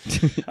 let's be honest.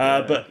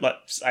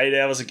 But 8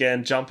 hours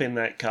again, jump in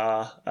that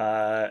car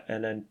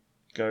and then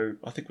go.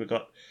 I think we've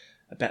got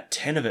about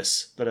 10 of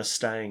us that are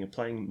staying and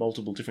playing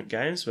multiple different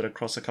games, but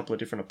across a couple of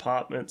different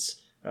apartments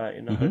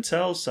in a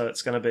hotel. So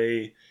it's going to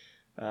be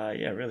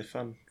really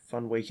fun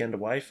weekend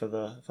away for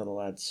the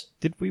lads.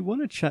 Did we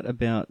want to chat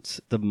about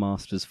the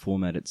Masters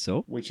format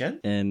itself? We can.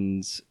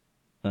 And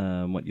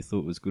what you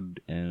thought was good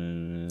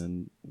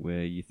and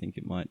where you think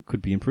it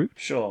could be improved?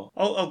 Sure.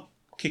 I'll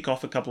kick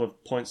off a couple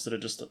of points that are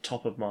just at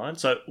top of mind.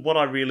 So what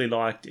I really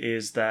liked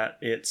is that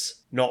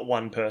it's not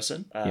one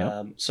person.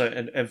 So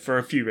and for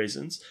a few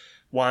reasons.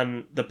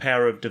 One, the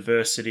power of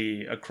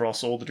diversity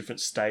across all the different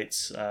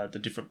states, the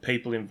different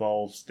people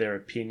involved, their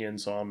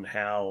opinions on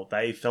how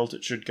they felt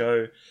it should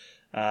go.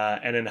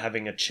 And then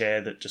having a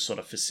chair that just sort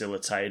of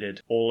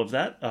facilitated all of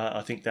that.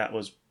 I think that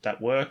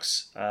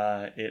works.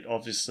 It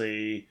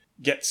obviously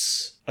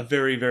gets a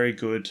very, very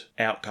good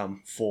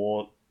outcome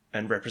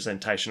and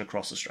representation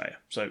across Australia.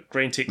 So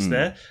green ticks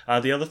there.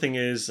 The other thing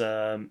is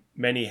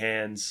many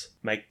hands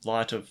make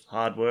light of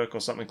hard work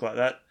or something like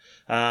that.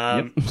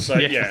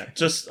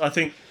 Just I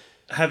think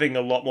having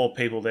a lot more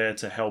people there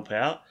to help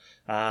out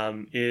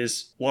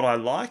is what I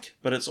like,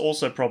 but it's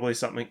also probably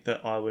something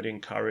that I would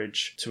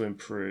encourage to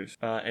improve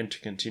and to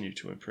continue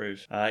to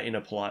improve in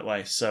a polite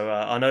way. So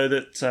I know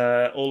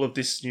that all of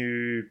this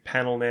new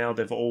panel now,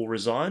 they've all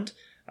resigned.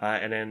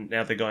 and then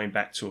now they're going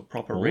back to a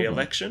proper All of them?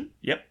 re-election.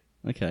 Yep.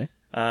 Okay.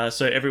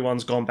 So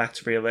everyone's gone back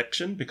to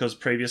re-election because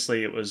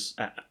previously it was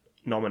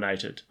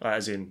nominated,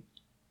 as in,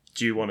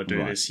 do you want to do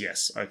Right. this?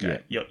 Yes.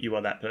 Okay. You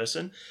are that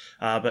person.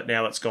 But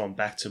now it's gone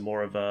back to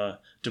more of a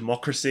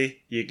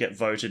democracy. You get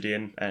voted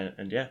in,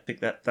 and yeah, I think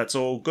that's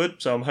all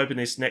good. So I'm hoping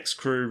this next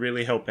crew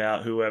really help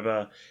out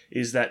whoever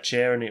is that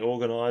chair and the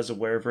organiser,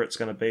 wherever it's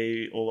going to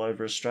be all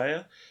over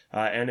Australia.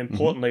 And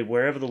importantly,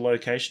 wherever the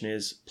location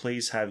is,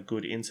 please have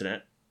good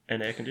internet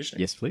and air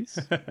conditioning. Yes, please.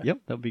 Yep,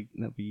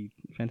 that'd be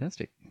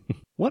fantastic.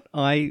 What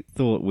I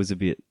thought was a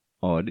bit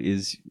odd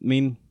is, I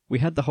mean, we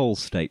had the whole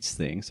states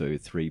thing, so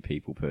 3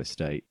 people per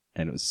state,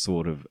 and it was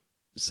sort of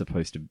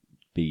supposed to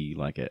be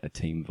like a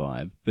team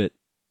vibe, but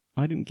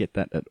I didn't get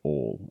that at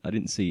all. I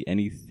didn't see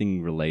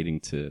anything relating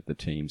to the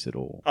teams at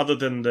all. Other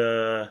than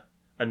the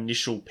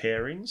initial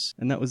pairings.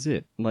 And that was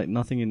it. Like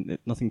nothing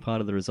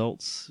part of the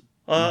results.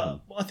 I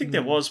think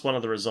there was one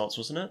of the results,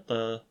 wasn't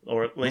it?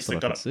 Or at least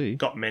Not that I can see.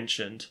 got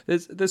mentioned.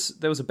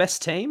 There was a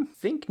best team. I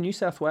think New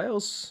South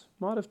Wales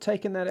might have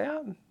taken that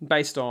out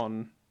based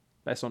on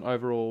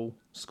overall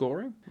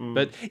scoring.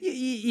 But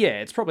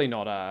yeah, it's probably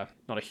not a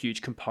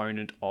huge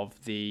component of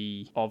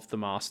the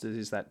Masters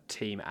is that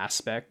team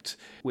aspect,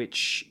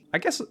 which I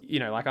guess,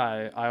 like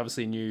I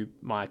obviously knew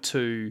my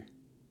 2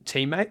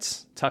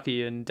 teammates,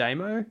 Tucky and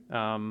Damo,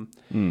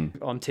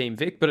 on Team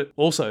Vic, but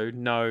also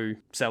know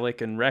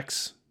Selic and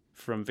Rex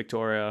from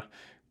Victoria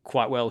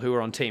quite well, who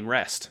are on Team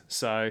Rest.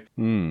 So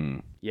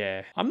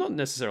yeah, I'm not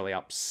necessarily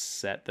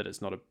upset that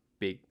it's not a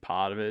big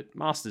part of it.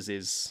 Masters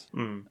is,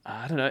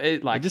 I don't know,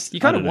 you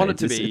kind of want it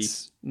to be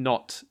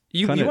not.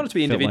 You want it to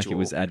be individual. Like it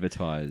was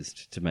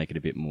advertised to make it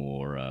a bit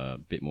more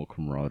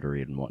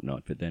camaraderie and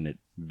whatnot, but then it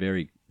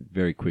very,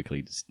 very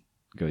quickly just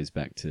goes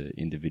back to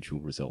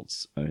individual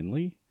results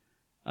only.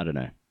 I don't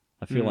know.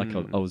 I feel like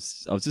I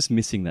was just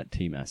missing that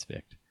team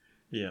aspect.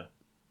 Yeah.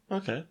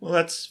 Okay. Well,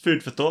 that's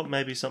food for thought.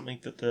 Maybe something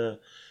that the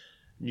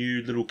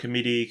new little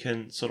committee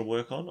can sort of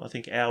work on. I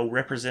think our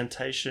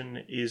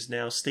representation is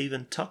now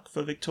Stephen Tuck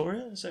for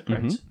Victoria. Is that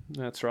correct?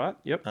 That's right.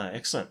 Yep.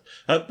 Excellent.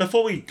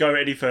 Before we go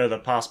any further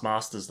past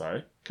Masters,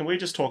 though, can we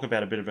just talk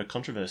about a bit of a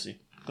controversy?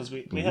 Because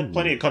we had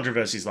plenty of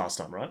controversies last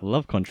time, right?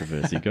 Love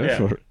controversy. Go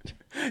for it.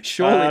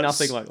 Surely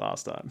nothing like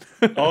last time.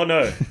 Oh,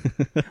 no.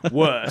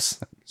 Worse.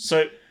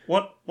 So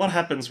what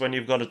happens when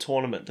you've got a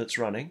tournament that's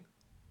running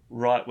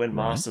right when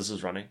Masters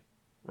is running?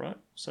 Right?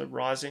 So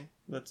Rising,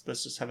 let's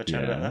just have a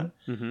chat about that.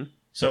 Mm-hmm.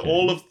 So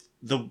all of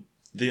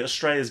the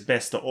Australia's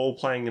best are all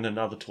playing in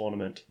another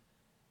tournament.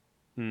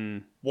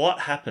 What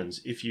happens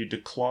if you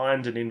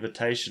declined an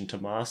invitation to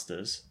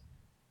Masters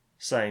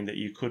saying that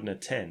you couldn't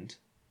attend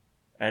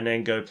and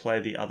then go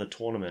play the other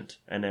tournament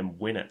and then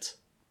win it?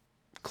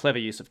 Clever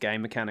use of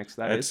game mechanics,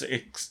 that is.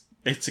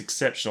 It's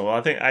exceptional.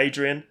 I think,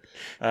 Adrian,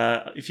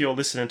 if you're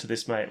listening to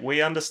this, mate,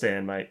 we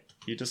understand, mate.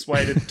 You just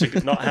waited to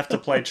not have to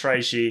play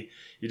Tracy.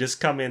 You just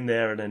come in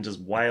there and then just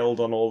wailed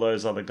on all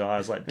those other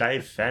guys like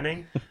Dave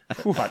Fanning.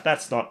 But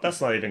that's not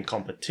even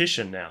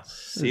competition now.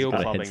 Seal Got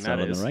a clubbing, head start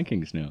that on is. the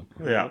rankings now.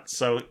 Yeah.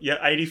 So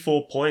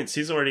 84 points.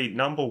 He's already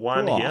number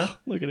 1 here.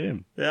 Look at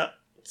him. Yeah.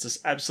 It's just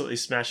absolutely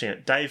smashing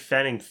it. Dave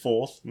Fanning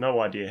 4th.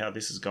 No idea how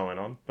this is going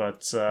on,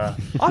 but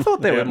I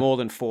thought there were more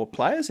than 4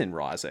 players in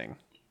Rising.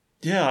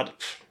 yeah.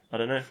 I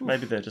don't know.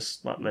 Maybe they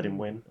just might let him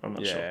win. I'm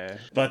not sure.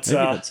 But Maybe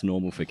that's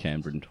normal for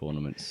Canberra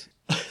tournaments.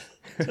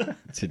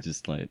 To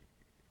just I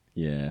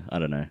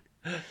don't know.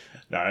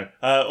 No,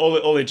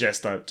 all in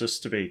jest though.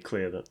 Just to be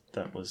clear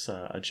that was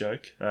a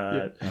joke.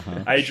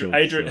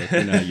 Adrian, Sure.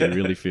 You know how you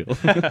really feel.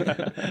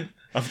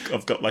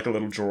 I've got like a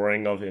little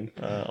drawing of him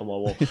on my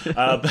wall.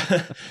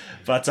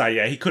 But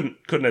he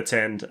couldn't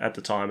attend at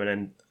the time, and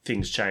then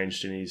things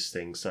changed in his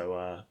thing.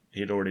 So he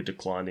had already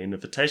declined the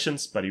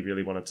invitations, but he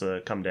really wanted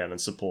to come down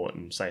and support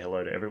and say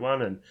hello to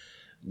everyone. And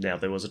now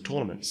there was a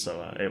tournament,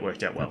 so it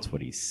worked out well. That's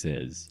what he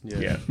says.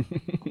 Yeah.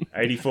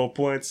 84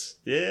 points.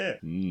 Yeah.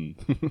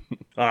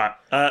 All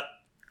right.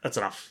 That's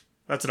enough.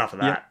 That's enough of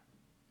that. Yep.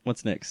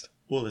 What's next?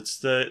 Well, it's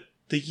the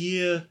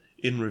year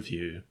in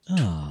review.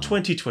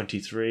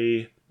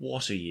 2023.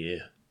 What a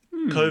year.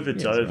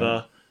 COVID's over.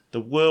 Right.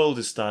 The world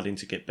is starting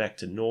to get back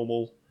to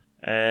normal.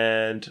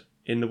 And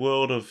in the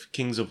world of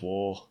Kings of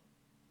War,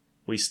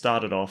 we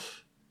started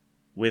off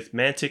with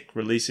Mantic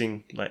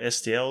releasing like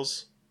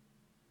STLs,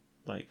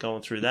 like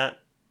going through that.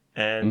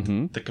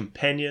 And the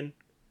Companion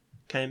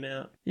came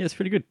out. Yeah, it's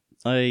pretty good.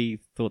 I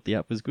thought the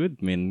app was good.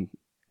 I mean,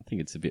 I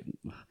think it's a bit...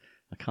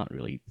 I can't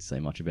really say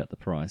much about the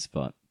price,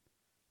 but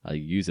I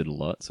use it a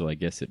lot, so I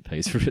guess it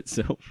pays for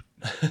itself.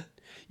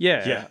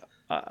 Yeah.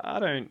 I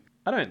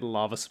don't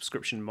love a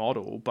subscription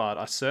model, but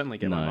I certainly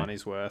get my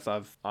money's worth.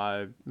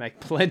 I make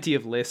plenty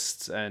of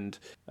lists, and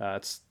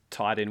it's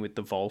tied in with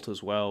the Vault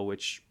as well,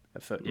 which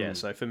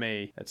so for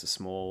me it's a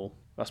small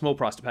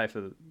price to pay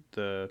for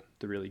the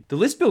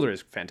list builder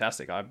is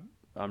fantastic.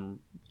 I'm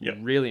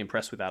really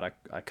impressed with that.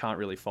 I can't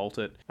really fault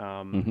it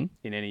in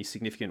any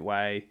significant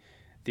way.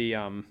 The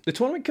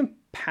tournament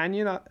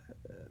companion,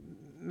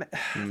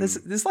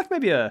 there's like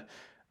maybe a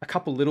a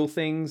couple little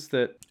things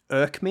that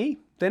irk me.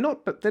 They're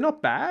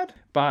not bad,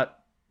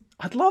 but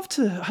I'd love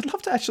to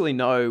actually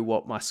know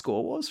what my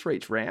score was for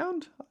each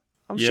round.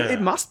 I'm sure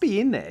it must be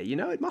in there,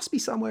 it must be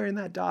somewhere in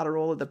that data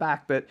all at the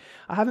back, but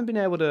I haven't been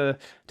able to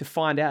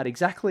find out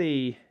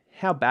exactly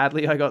how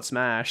badly I got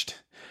smashed.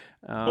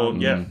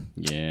 Yeah.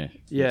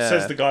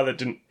 Says the guy that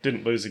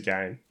didn't lose a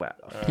game. Wow.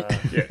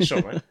 Yeah,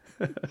 sure, mate.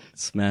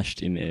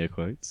 Smashed in air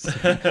quotes.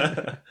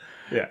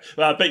 Yeah,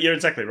 but you're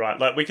exactly right.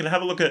 Like, we can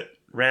have a look at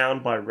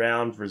round by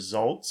round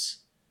results,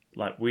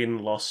 like win,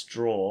 loss,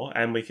 draw,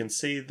 and we can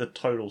see the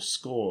total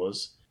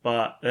scores.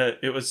 But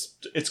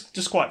it's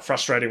just quite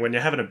frustrating when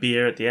you're having a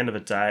beer at the end of the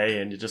day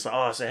and you're just like,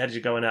 oh, so how did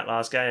you go in that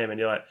last game? And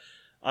you're like,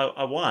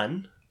 I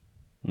won,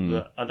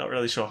 but I'm not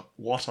really sure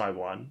what I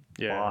won,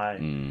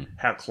 why,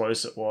 how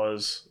close it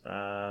was.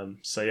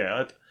 So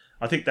yeah,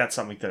 I think that's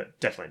something that it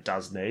definitely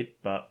does need.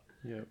 But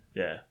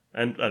yeah.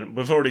 And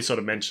we've already sort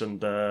of mentioned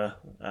the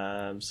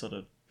sort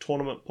of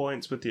tournament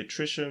points with the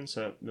attrition,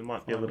 so there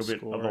might be a little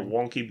bit of a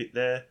wonky bit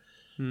there.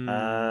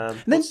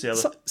 And then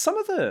some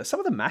of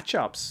the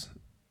matchups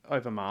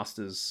over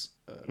Masters,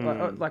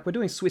 like we're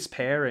doing Swiss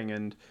pairing,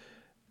 and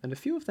a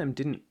few of them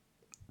didn't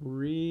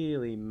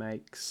really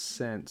make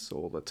sense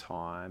all the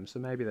time. So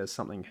maybe there's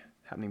something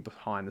happening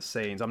behind the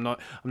scenes. I'm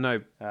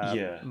no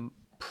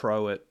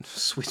pro at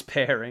Swiss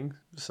pairing,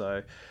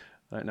 so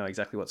I don't know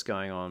exactly what's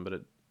going on,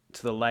 but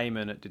to the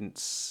layman, it didn't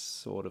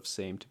sort of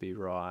seem to be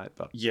right.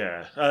 But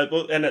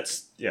well, and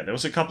there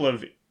was a couple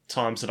of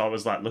times that I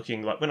was like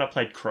looking, like when I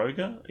played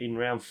Kroger in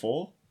round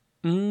 4.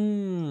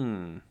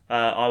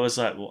 I was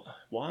like, well,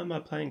 why am I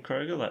playing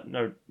Kroger? Like,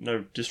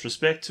 no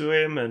disrespect to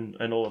him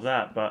and all of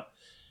that, but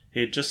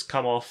he had just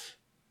come off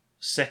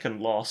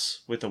second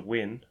loss with a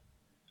win,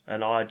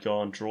 and I'd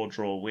gone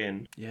draw,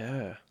 win.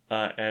 Yeah.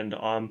 And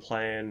I'm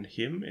playing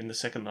him in the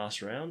second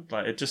last round.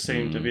 Like, it just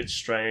seemed a bit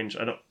strange.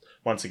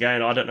 Once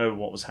again, I don't know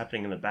what was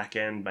happening in the back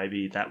end.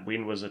 Maybe that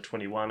win was a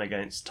 21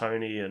 against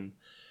Tony and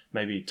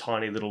maybe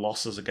tiny little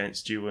losses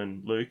against you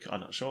and Luke. I'm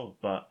not sure.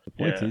 But the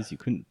point is, you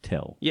couldn't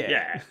tell.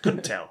 Yeah,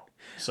 couldn't tell.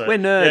 So, we're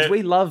nerds.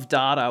 We love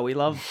data. We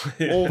love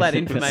all that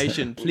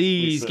information.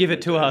 Please give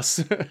it to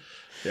us.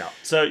 Yeah.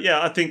 So,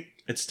 yeah, I think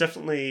it's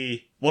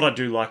definitely what I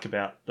do like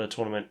about the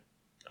tournament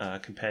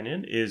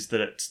companion is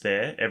that it's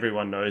there.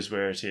 Everyone knows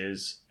where it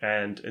is,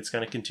 and it's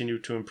going to continue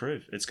to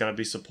improve. It's going to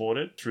be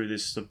supported through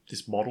this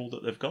model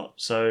that they've got.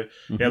 So,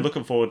 yeah,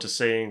 looking forward to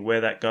seeing where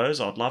that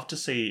goes. I'd love to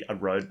see a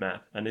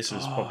roadmap, and this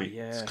is probably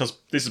because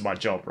this is my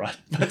job, right?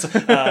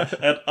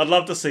 But, I'd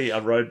love to see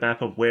a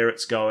roadmap of where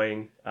it's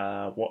going,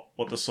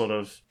 what the sort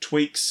of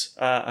tweaks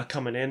are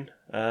coming in.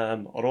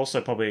 I'd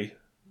also probably.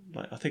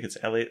 I think it's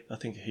Elliot. I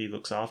think he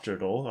looks after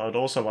it all. I'd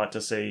also like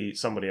to see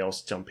somebody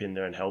else jump in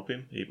there and help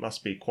him. It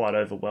must be quite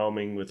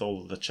overwhelming with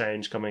all of the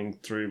change coming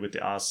through with the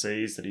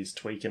RCs that he's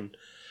tweaking.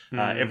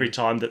 Every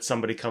time that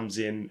somebody comes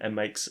in and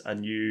makes a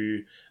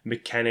new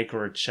mechanic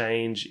or a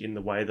change in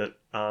the way that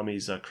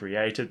armies are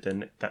created,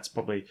 then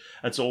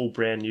it's all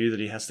brand new that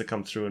he has to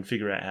come through and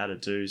figure out how to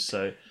do.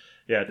 So,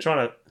 yeah,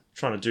 trying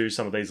to do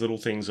some of these little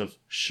things of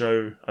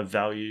show a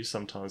value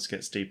sometimes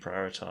gets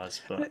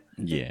deprioritized. But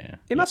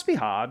it must be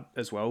hard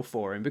as well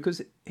for him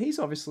because he's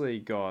obviously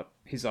got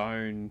his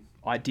own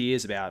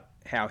ideas about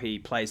how he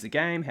plays the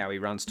game, how he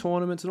runs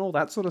tournaments and all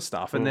that sort of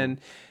stuff. And then,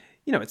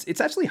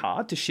 it's actually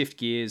hard to shift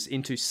gears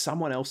into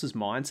someone else's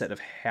mindset of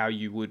how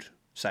you would,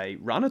 say,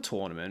 run a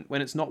tournament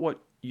when it's not what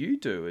you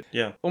do.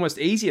 It's almost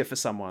easier for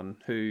someone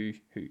who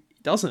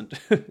doesn't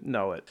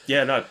know it.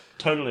 Yeah, no,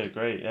 totally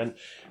agree.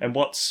 And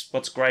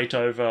what's great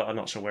over, I'm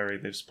not sure where he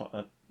lives,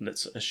 but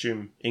let's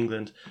assume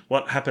England.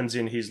 What happens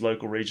in his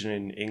local region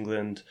in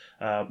England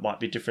might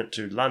be different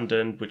to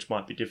London, which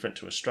might be different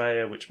to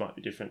Australia, which might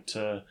be different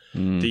to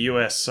the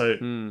US. So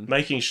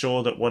making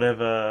sure that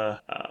whatever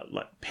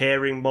like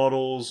pairing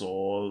models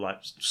or like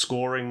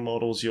scoring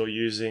models you're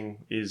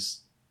using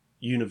is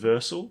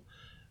universal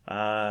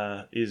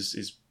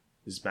is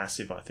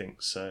massive, I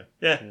think. So,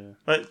 yeah,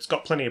 it's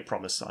got plenty of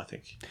promise, I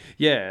think.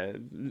 Yeah,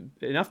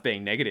 enough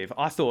being negative.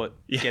 I thought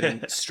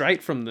getting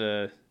straight from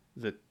the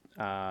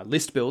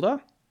list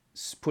builder,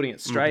 putting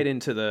it straight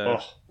into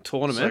the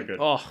tournament.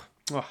 So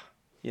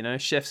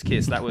good. Chef's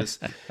kiss. That was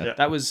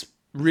that was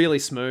really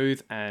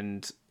smooth,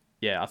 and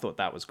I thought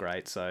that was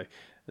great. So,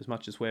 as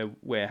much as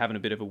we're having a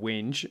bit of a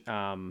whinge,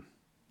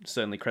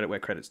 certainly credit where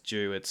credit's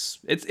due. It's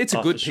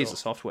a good piece of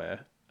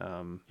software.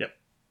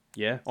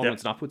 Yeah,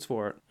 onwards and upwards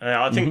for it.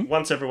 I think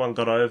once everyone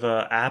got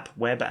over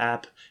web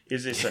app,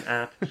 is this an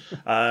app?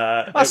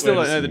 I still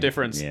don't know the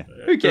difference. Yeah.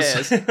 Who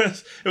cares?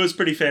 It was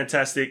pretty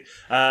fantastic.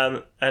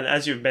 And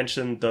as you've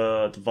mentioned,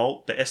 the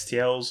Vault, the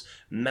STLs,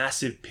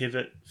 massive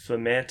pivot for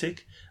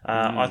Mantic.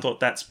 I thought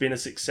that's been a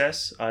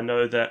success. I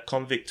know that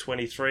Convict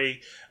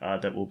 23,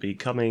 that will be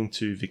coming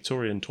to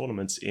Victorian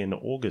tournaments in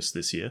August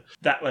this year,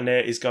 that one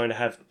there is going to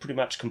have pretty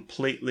much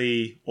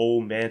completely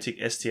all Mantic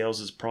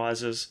STLs as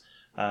prizes.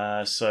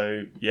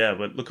 So yeah,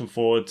 we're looking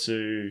forward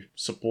to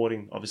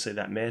supporting obviously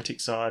that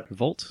Mantic side.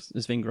 Revolt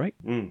has been great.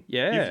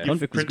 Yeah. You've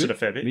Convict was printed good a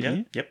fair bit.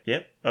 mid-year.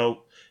 Yep.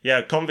 Oh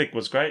yeah, Convict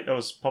was great. That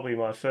was probably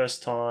my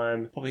first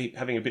time probably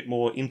having a bit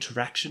more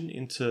interaction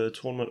into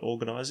tournament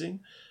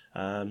organising.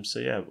 So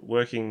yeah,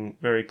 working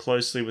very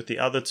closely with the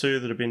other two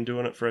that have been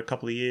doing it for a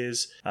couple of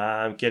years,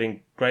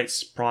 getting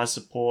great prize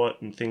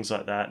support and things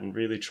like that, and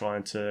really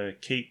trying to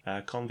keep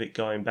Convict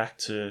going back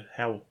to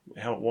how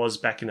it was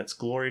back in its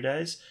glory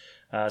days.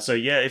 So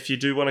yeah, if you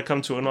do want to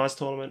come to a nice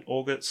tournament,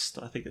 August,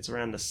 I think it's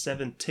around the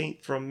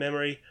 17th from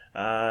memory.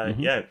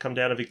 Yeah, come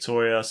down to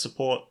Victoria,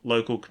 support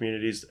local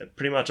communities.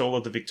 Pretty much all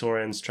of the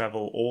Victorians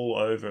travel all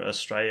over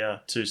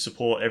Australia to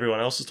support everyone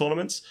else's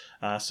tournaments.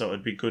 So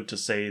it'd be good to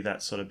see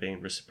that sort of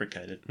being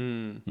reciprocated.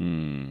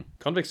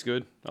 Convict's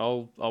good.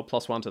 I'll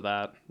 +1 to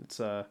that. It's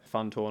a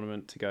fun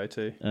tournament to go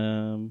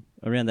to.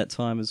 Around that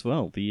time as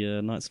well,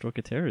 the Night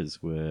Stalker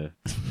Terrors were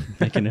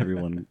making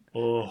everyone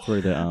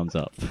throw their arms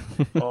up.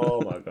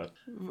 Oh my god.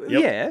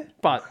 Yep. Yeah,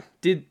 but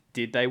did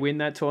they win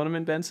that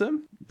tournament,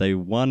 Benson? They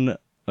won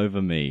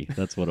over me.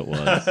 That's what it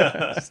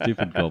was.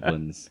 Stupid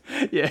goblins.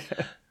 Yeah.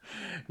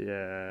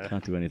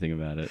 Can't do anything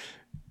about it.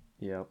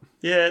 Yep.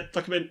 Yeah,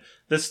 like I mean,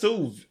 they're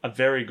still a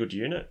very good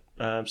unit.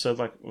 So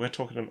like we're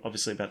talking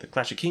obviously about the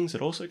Clash of Kings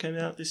that also came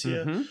out this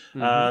year.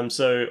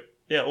 So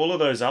yeah, all of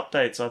those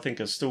updates I think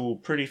are still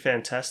pretty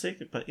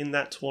fantastic. But in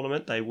that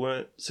tournament, they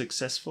weren't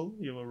successful.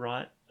 You were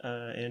right,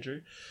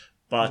 Andrew.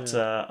 But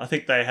I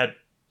think they had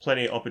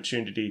plenty of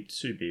opportunity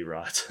to be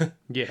right.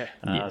 Yeah.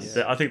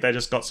 I think they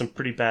just got some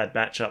pretty bad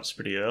matchups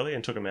pretty early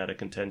and took them out of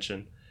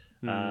contention,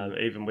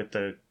 even with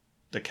the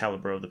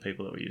caliber of the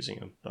people that were using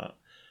them. But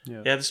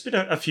yeah, there's been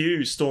a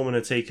few Storm in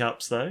a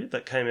Teacups though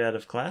that came out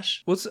of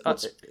Clash. Well,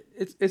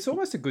 it's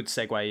almost a good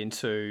segue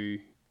into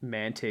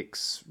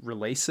Mantic's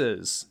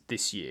releases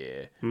this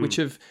year, which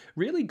have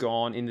really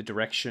gone in the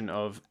direction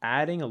of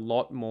adding a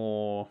lot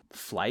more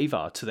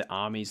flavour to the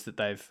armies that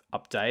they've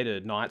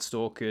updated. Night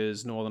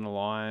Stalkers, Northern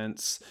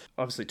Alliance,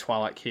 obviously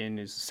Twilight Kin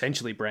is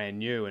essentially brand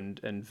new and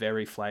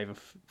very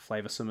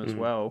flavoursome as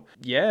well.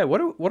 Yeah,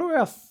 what are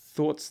our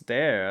thoughts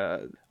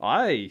there?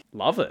 I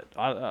love it.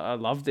 I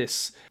love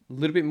this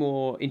little bit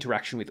more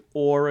interaction with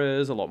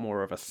auras, a lot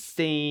more of a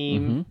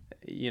theme.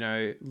 You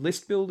know,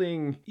 list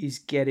building is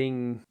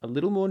getting a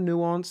little more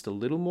nuanced, a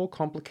little more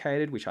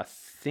complicated, which I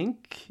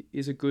think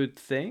is a good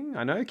thing.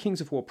 I know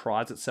Kings of War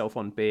prides itself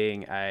on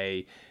being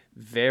a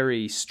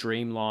very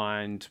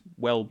streamlined,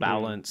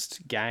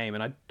 well-balanced game,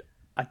 and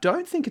I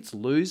don't think it's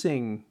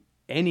losing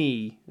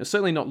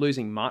certainly not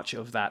losing much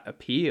of that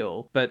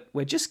appeal, but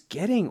we're just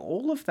getting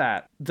all of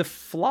that. The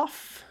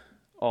fluff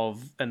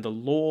and the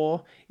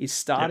lore is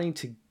starting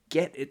to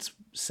get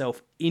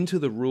itself into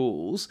the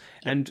rules,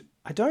 and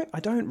I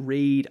don't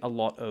read a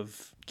lot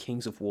of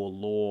Kings of War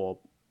lore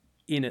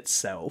in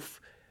itself,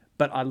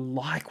 but I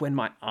like when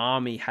my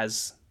army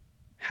has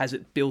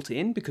it built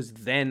in, because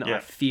then I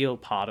feel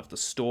part of the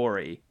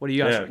story. What do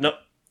you guys think?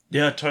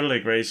 Yeah, I totally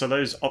agree. So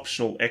those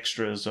optional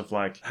extras of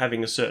like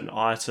having a certain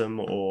item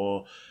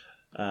or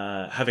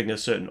having a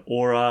certain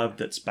aura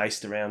that's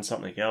based around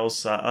something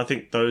else, I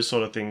think those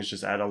sort of things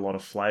just add a lot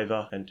of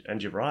flavour.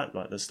 And you're right,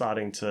 like they're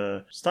starting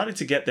to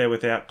get there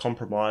without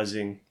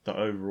compromising the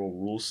overall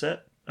rule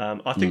set.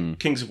 I think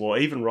Kings of War,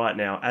 even right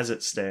now as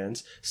it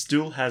stands,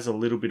 still has a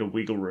little bit of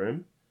wiggle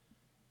room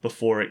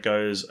before it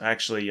goes,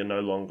 actually, you're no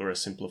longer a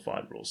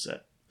simplified rule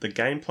set. The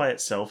gameplay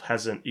itself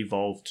hasn't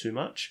evolved too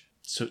much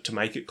to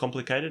make it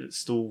complicated. It's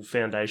still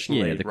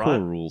foundationally right. The right. core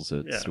rules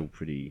are still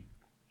pretty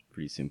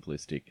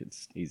simplistic.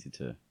 It's easy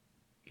to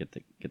get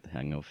the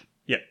hang of.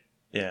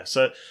 Yeah.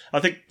 So I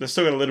think they've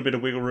still got a little bit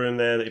of wiggle room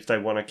there if they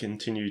want to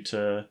continue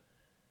to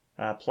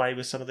play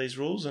with some of these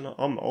rules, and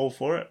I'm all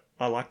for it.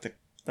 I like the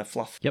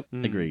fluff. Yep,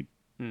 agreed.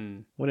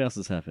 What else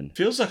has happened?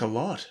 Feels like a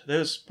lot.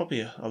 There's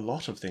probably a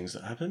lot of things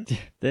that happened.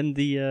 Then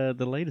the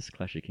latest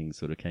Clash of Kings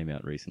sort of came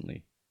out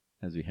recently,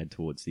 as we head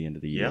towards the end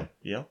of the year.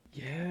 Yeah.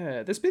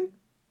 There's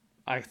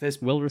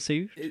well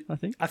received, I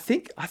think. I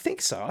think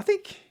so. I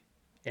think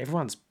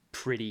everyone's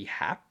pretty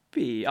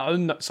happy. Oh,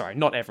 no, sorry,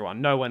 not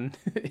everyone. No one.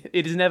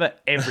 It is never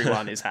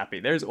everyone is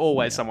happy. There's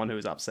always someone who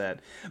is upset.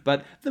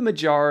 But the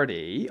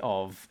majority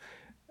of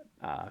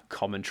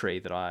commentary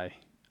that I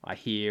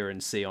hear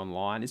and see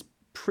online is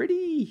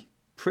pretty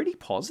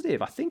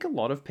positive. I think a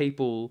lot of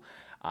people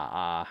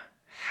are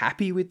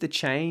happy with the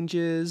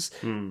changes.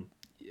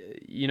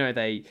 You know,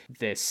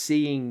 they're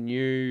seeing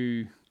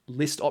new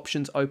list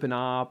options open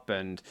up,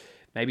 and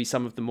maybe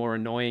some of the more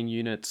annoying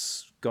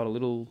units got a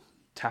little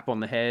tap on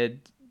the head.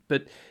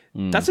 But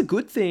that's a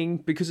good thing,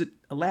 because it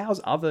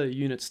allows other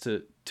units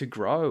to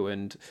grow.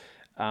 And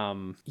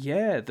correct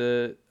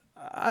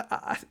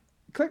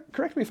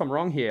me if I'm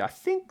wrong here, I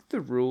think the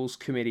rules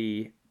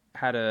committee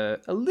had a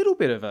little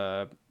bit of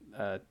a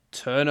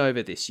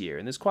turnover this year,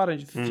 and there's quite a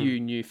few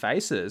new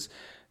faces,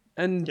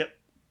 and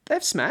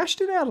they've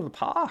smashed it out of the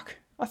park.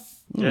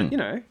 You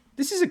know,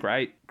 this is a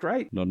great.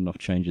 Not enough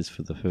changes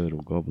for the herd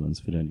or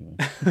goblins, but anyway.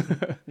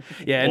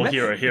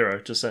 Or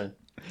hero, just saying.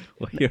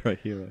 Or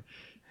hero.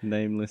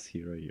 Nameless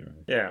hero.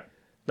 Yeah.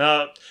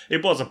 No,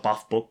 it was a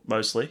buff book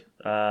mostly.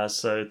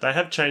 So they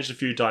have changed a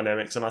few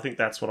dynamics, and I think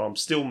that's what I'm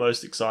still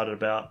most excited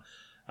about.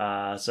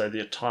 So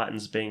the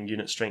Titans being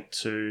unit strength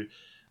 2,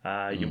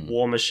 your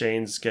War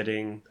Machines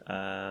getting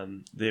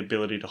the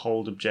ability to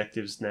hold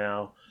objectives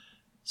now.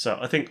 So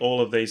I think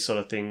all of these sort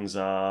of things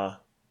are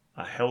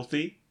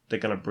healthy. They're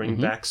going to bring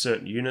back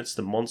certain units.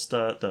 The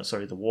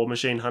War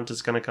Machine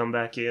Hunter's going to come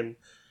back in,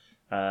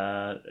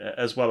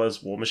 as well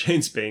as War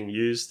Machines being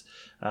used,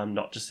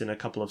 not just in a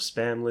couple of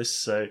spam lists.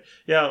 So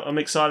yeah, I'm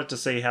excited to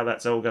see how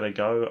that's all going to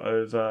go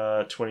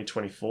over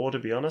 2024, to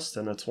be honest,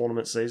 and the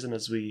tournament season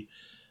as we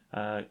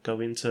go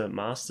into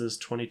Masters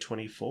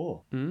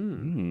 2024.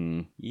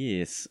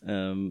 Yes.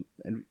 And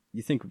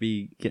you think we'll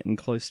be getting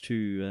close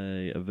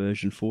to a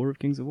version 4 of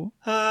Kings of War?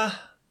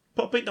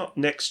 Probably not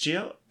next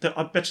year.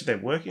 I bet you they're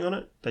working on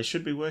it. They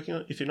should be working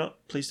on it. If you're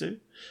not, please do.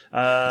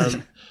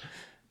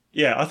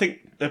 Yeah, I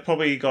think they've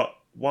probably got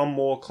one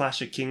more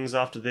Clash of Kings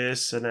after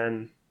this, and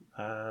then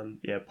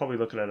probably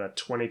looking at a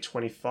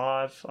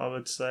 2025. I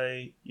would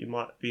say you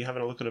might be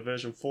having a look at a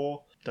version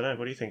 4. Don't know.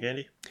 What do you think,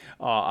 Andy?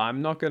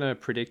 I'm not going to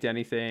predict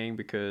anything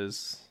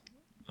because...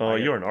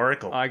 you're an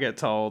oracle. I get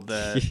told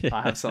that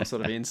I have some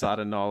sort of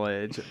insider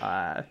knowledge.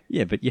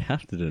 Yeah, but you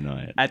have to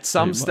deny it. At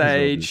some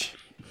stage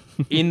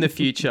in the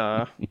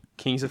future,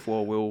 Kings of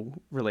War will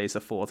release a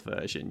 4th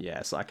version.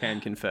 Yes, I can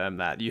confirm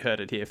that. You heard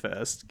it here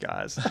first,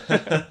 guys.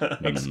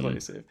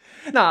 Exclusive.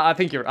 No, I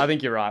think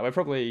you're right. We've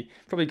probably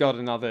got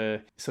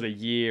another sort of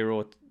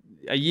year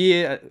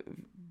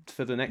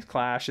for the next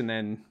Clash, and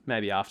then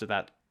maybe after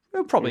that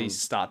we'll probably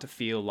start to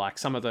feel like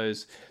some of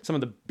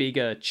the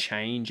bigger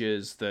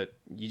changes that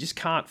you just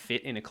can't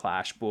fit in a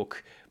Clash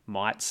book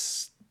might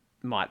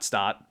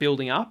start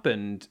building up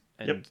and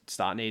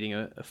start needing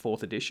a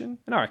 4th edition.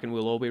 And I reckon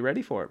we'll all be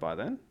ready for it by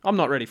then. I'm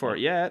not ready for it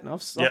yet.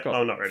 I've got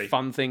I'm not ready.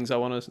 Fun things I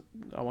want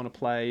to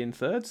play in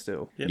 3rd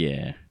still. Yep.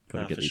 Yeah,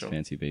 got to get these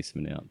fancy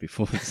beastmen out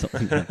before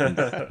something happens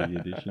for the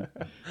edition.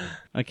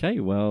 Okay,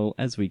 well,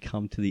 as we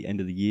come to the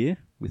end of the year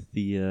with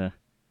the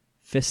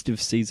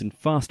festive season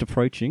fast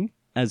approaching,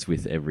 as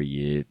with every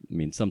year, I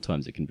mean,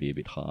 sometimes it can be a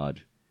bit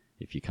hard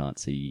if you can't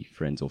see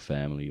friends or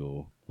family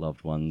or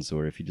loved ones,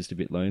 or if you're just a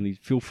bit lonely.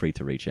 Feel free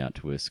to reach out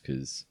to us,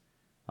 because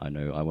I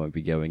know I won't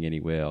be going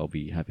anywhere. I'll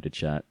be happy to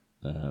chat.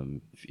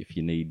 If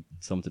you need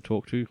someone to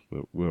talk to,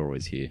 we're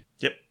always here.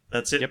 Yep,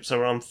 that's it. Yep. So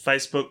we're on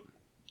Facebook,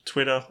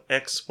 Twitter,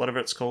 X, whatever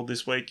it's called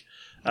this week.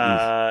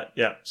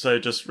 So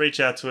just reach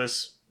out to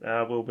us.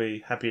 We'll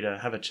be happy to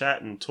have a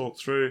chat and talk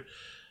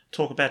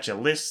about your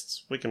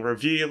lists. We can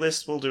review your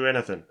list. We'll do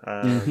anything.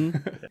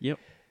 Yep.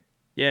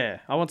 Yeah,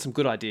 I want some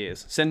good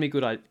ideas. Send me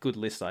good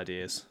list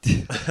ideas.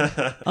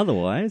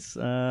 Otherwise,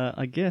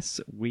 I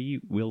guess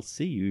we will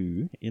see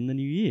you in the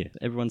new year.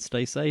 Everyone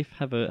stay safe.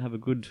 Have a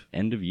good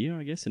end of year,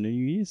 I guess, and New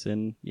Year's.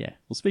 And yeah,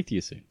 we'll speak to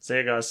you soon. See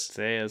you guys.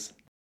 See yous.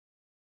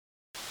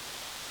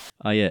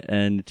 Oh yeah,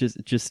 and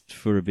just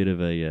for a bit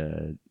of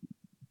a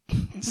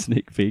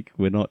sneak peek,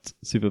 we're not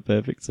super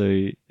perfect,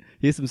 so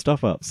here's some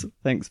stuff ups.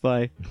 Thanks,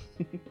 bye.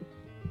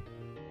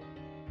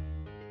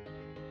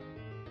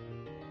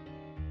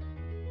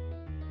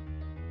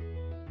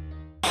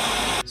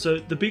 So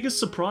the biggest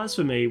surprise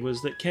for me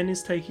was that Ken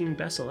is taking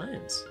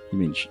Basileans. You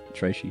mean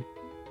Tracy?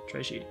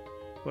 Tracy.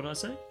 What did I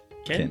say?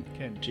 Ken.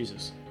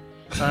 Jesus.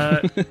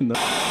 No.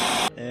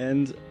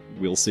 And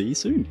we'll see you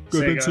soon.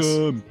 Good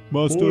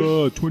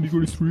Master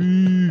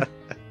 2023.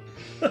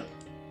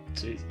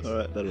 Jesus. All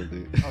right, that'll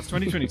do. Oh, it's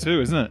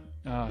 2022, isn't it?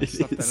 Oh, I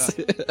stuffed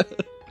that up.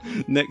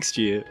 Next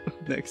year.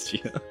 Next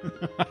year.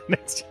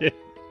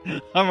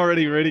 I'm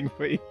already reading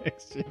for you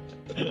next year.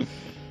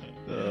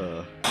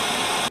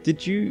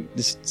 Did you,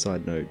 just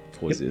side note,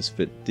 pause this,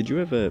 but did you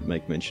ever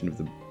make mention of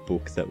the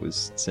book that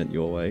was sent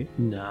your way?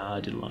 Nah, I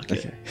didn't like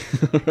it. Okay.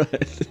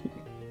 Alright.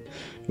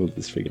 We'll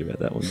just forget about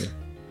that one then.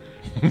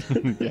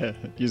 Yeah,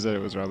 you said it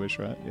was rubbish,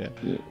 right?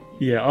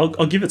 Yeah,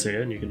 I'll give it to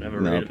you and you can have a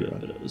read of it. Right.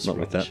 But it was not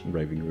rubbish. with that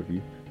raving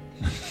review.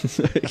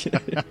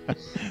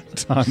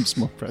 Time's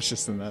more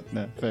precious than that.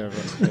 No, fair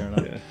enough.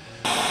 Yeah.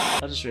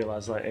 I just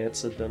realised I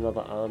answered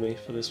another army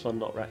for this one,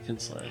 not Rat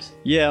Slayers.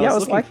 Yeah, I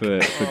was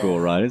looking for Gore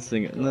Riders,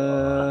 thinking,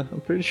 nah, I'm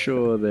pretty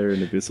sure they're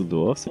in Abyssal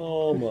Dwarfs.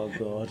 Oh my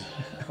god,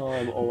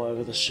 I'm all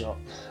over the shop.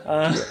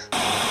 Just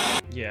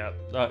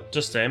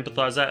to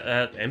empathise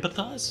that.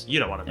 Empathise?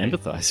 You know what I mean.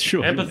 Empathise,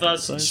 sure.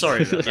 Empathise.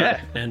 Sorry about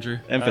that, Andrew.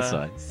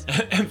 Emphasise.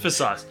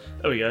 Emphasise.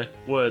 There we go.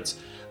 Words.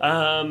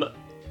 I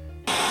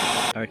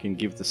reckon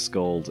give the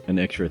Scold an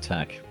extra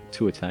attack.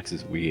 2 attacks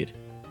is weird.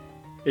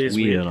 It is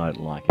weird. And I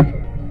don't like it.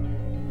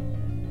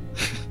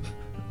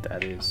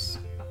 That is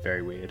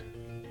very weird.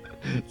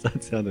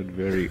 That sounded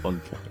very on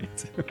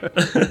point.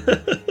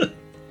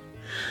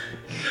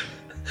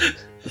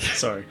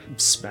 Sorry,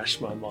 smashed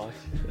my mic.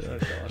 Oh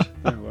god.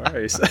 No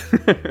worries.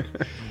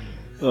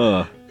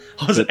 Oh.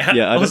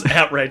 I was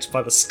outraged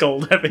by the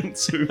Scold having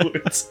 2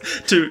 words,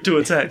 two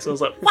attacks. I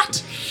was like,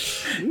 what?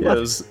 Yeah, it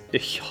was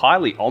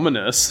highly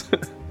ominous.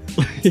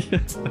 Yeah.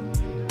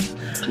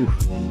 Ooh.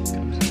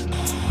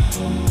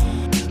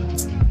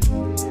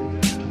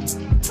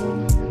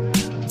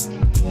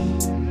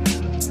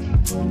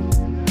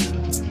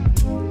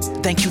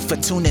 Thank you for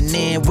tuning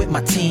in with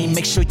my team.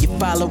 Make sure you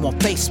follow on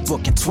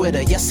Facebook and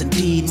Twitter. Yes,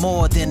 indeed,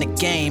 more than a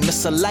game,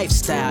 it's a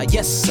lifestyle.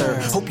 Yes, sir.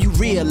 Hope you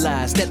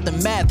realize that the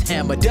math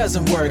hammer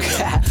doesn't work.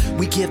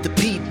 We give the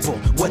people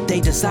what they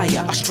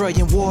desire.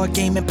 Australian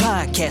Wargaming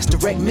Podcast,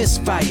 direct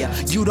misfire.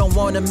 You don't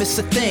want to miss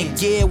a thing.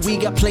 Yeah, we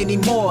got plenty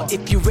more.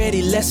 If you're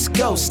ready, let's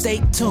go.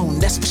 Stay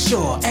tuned, that's for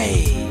sure.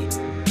 Hey.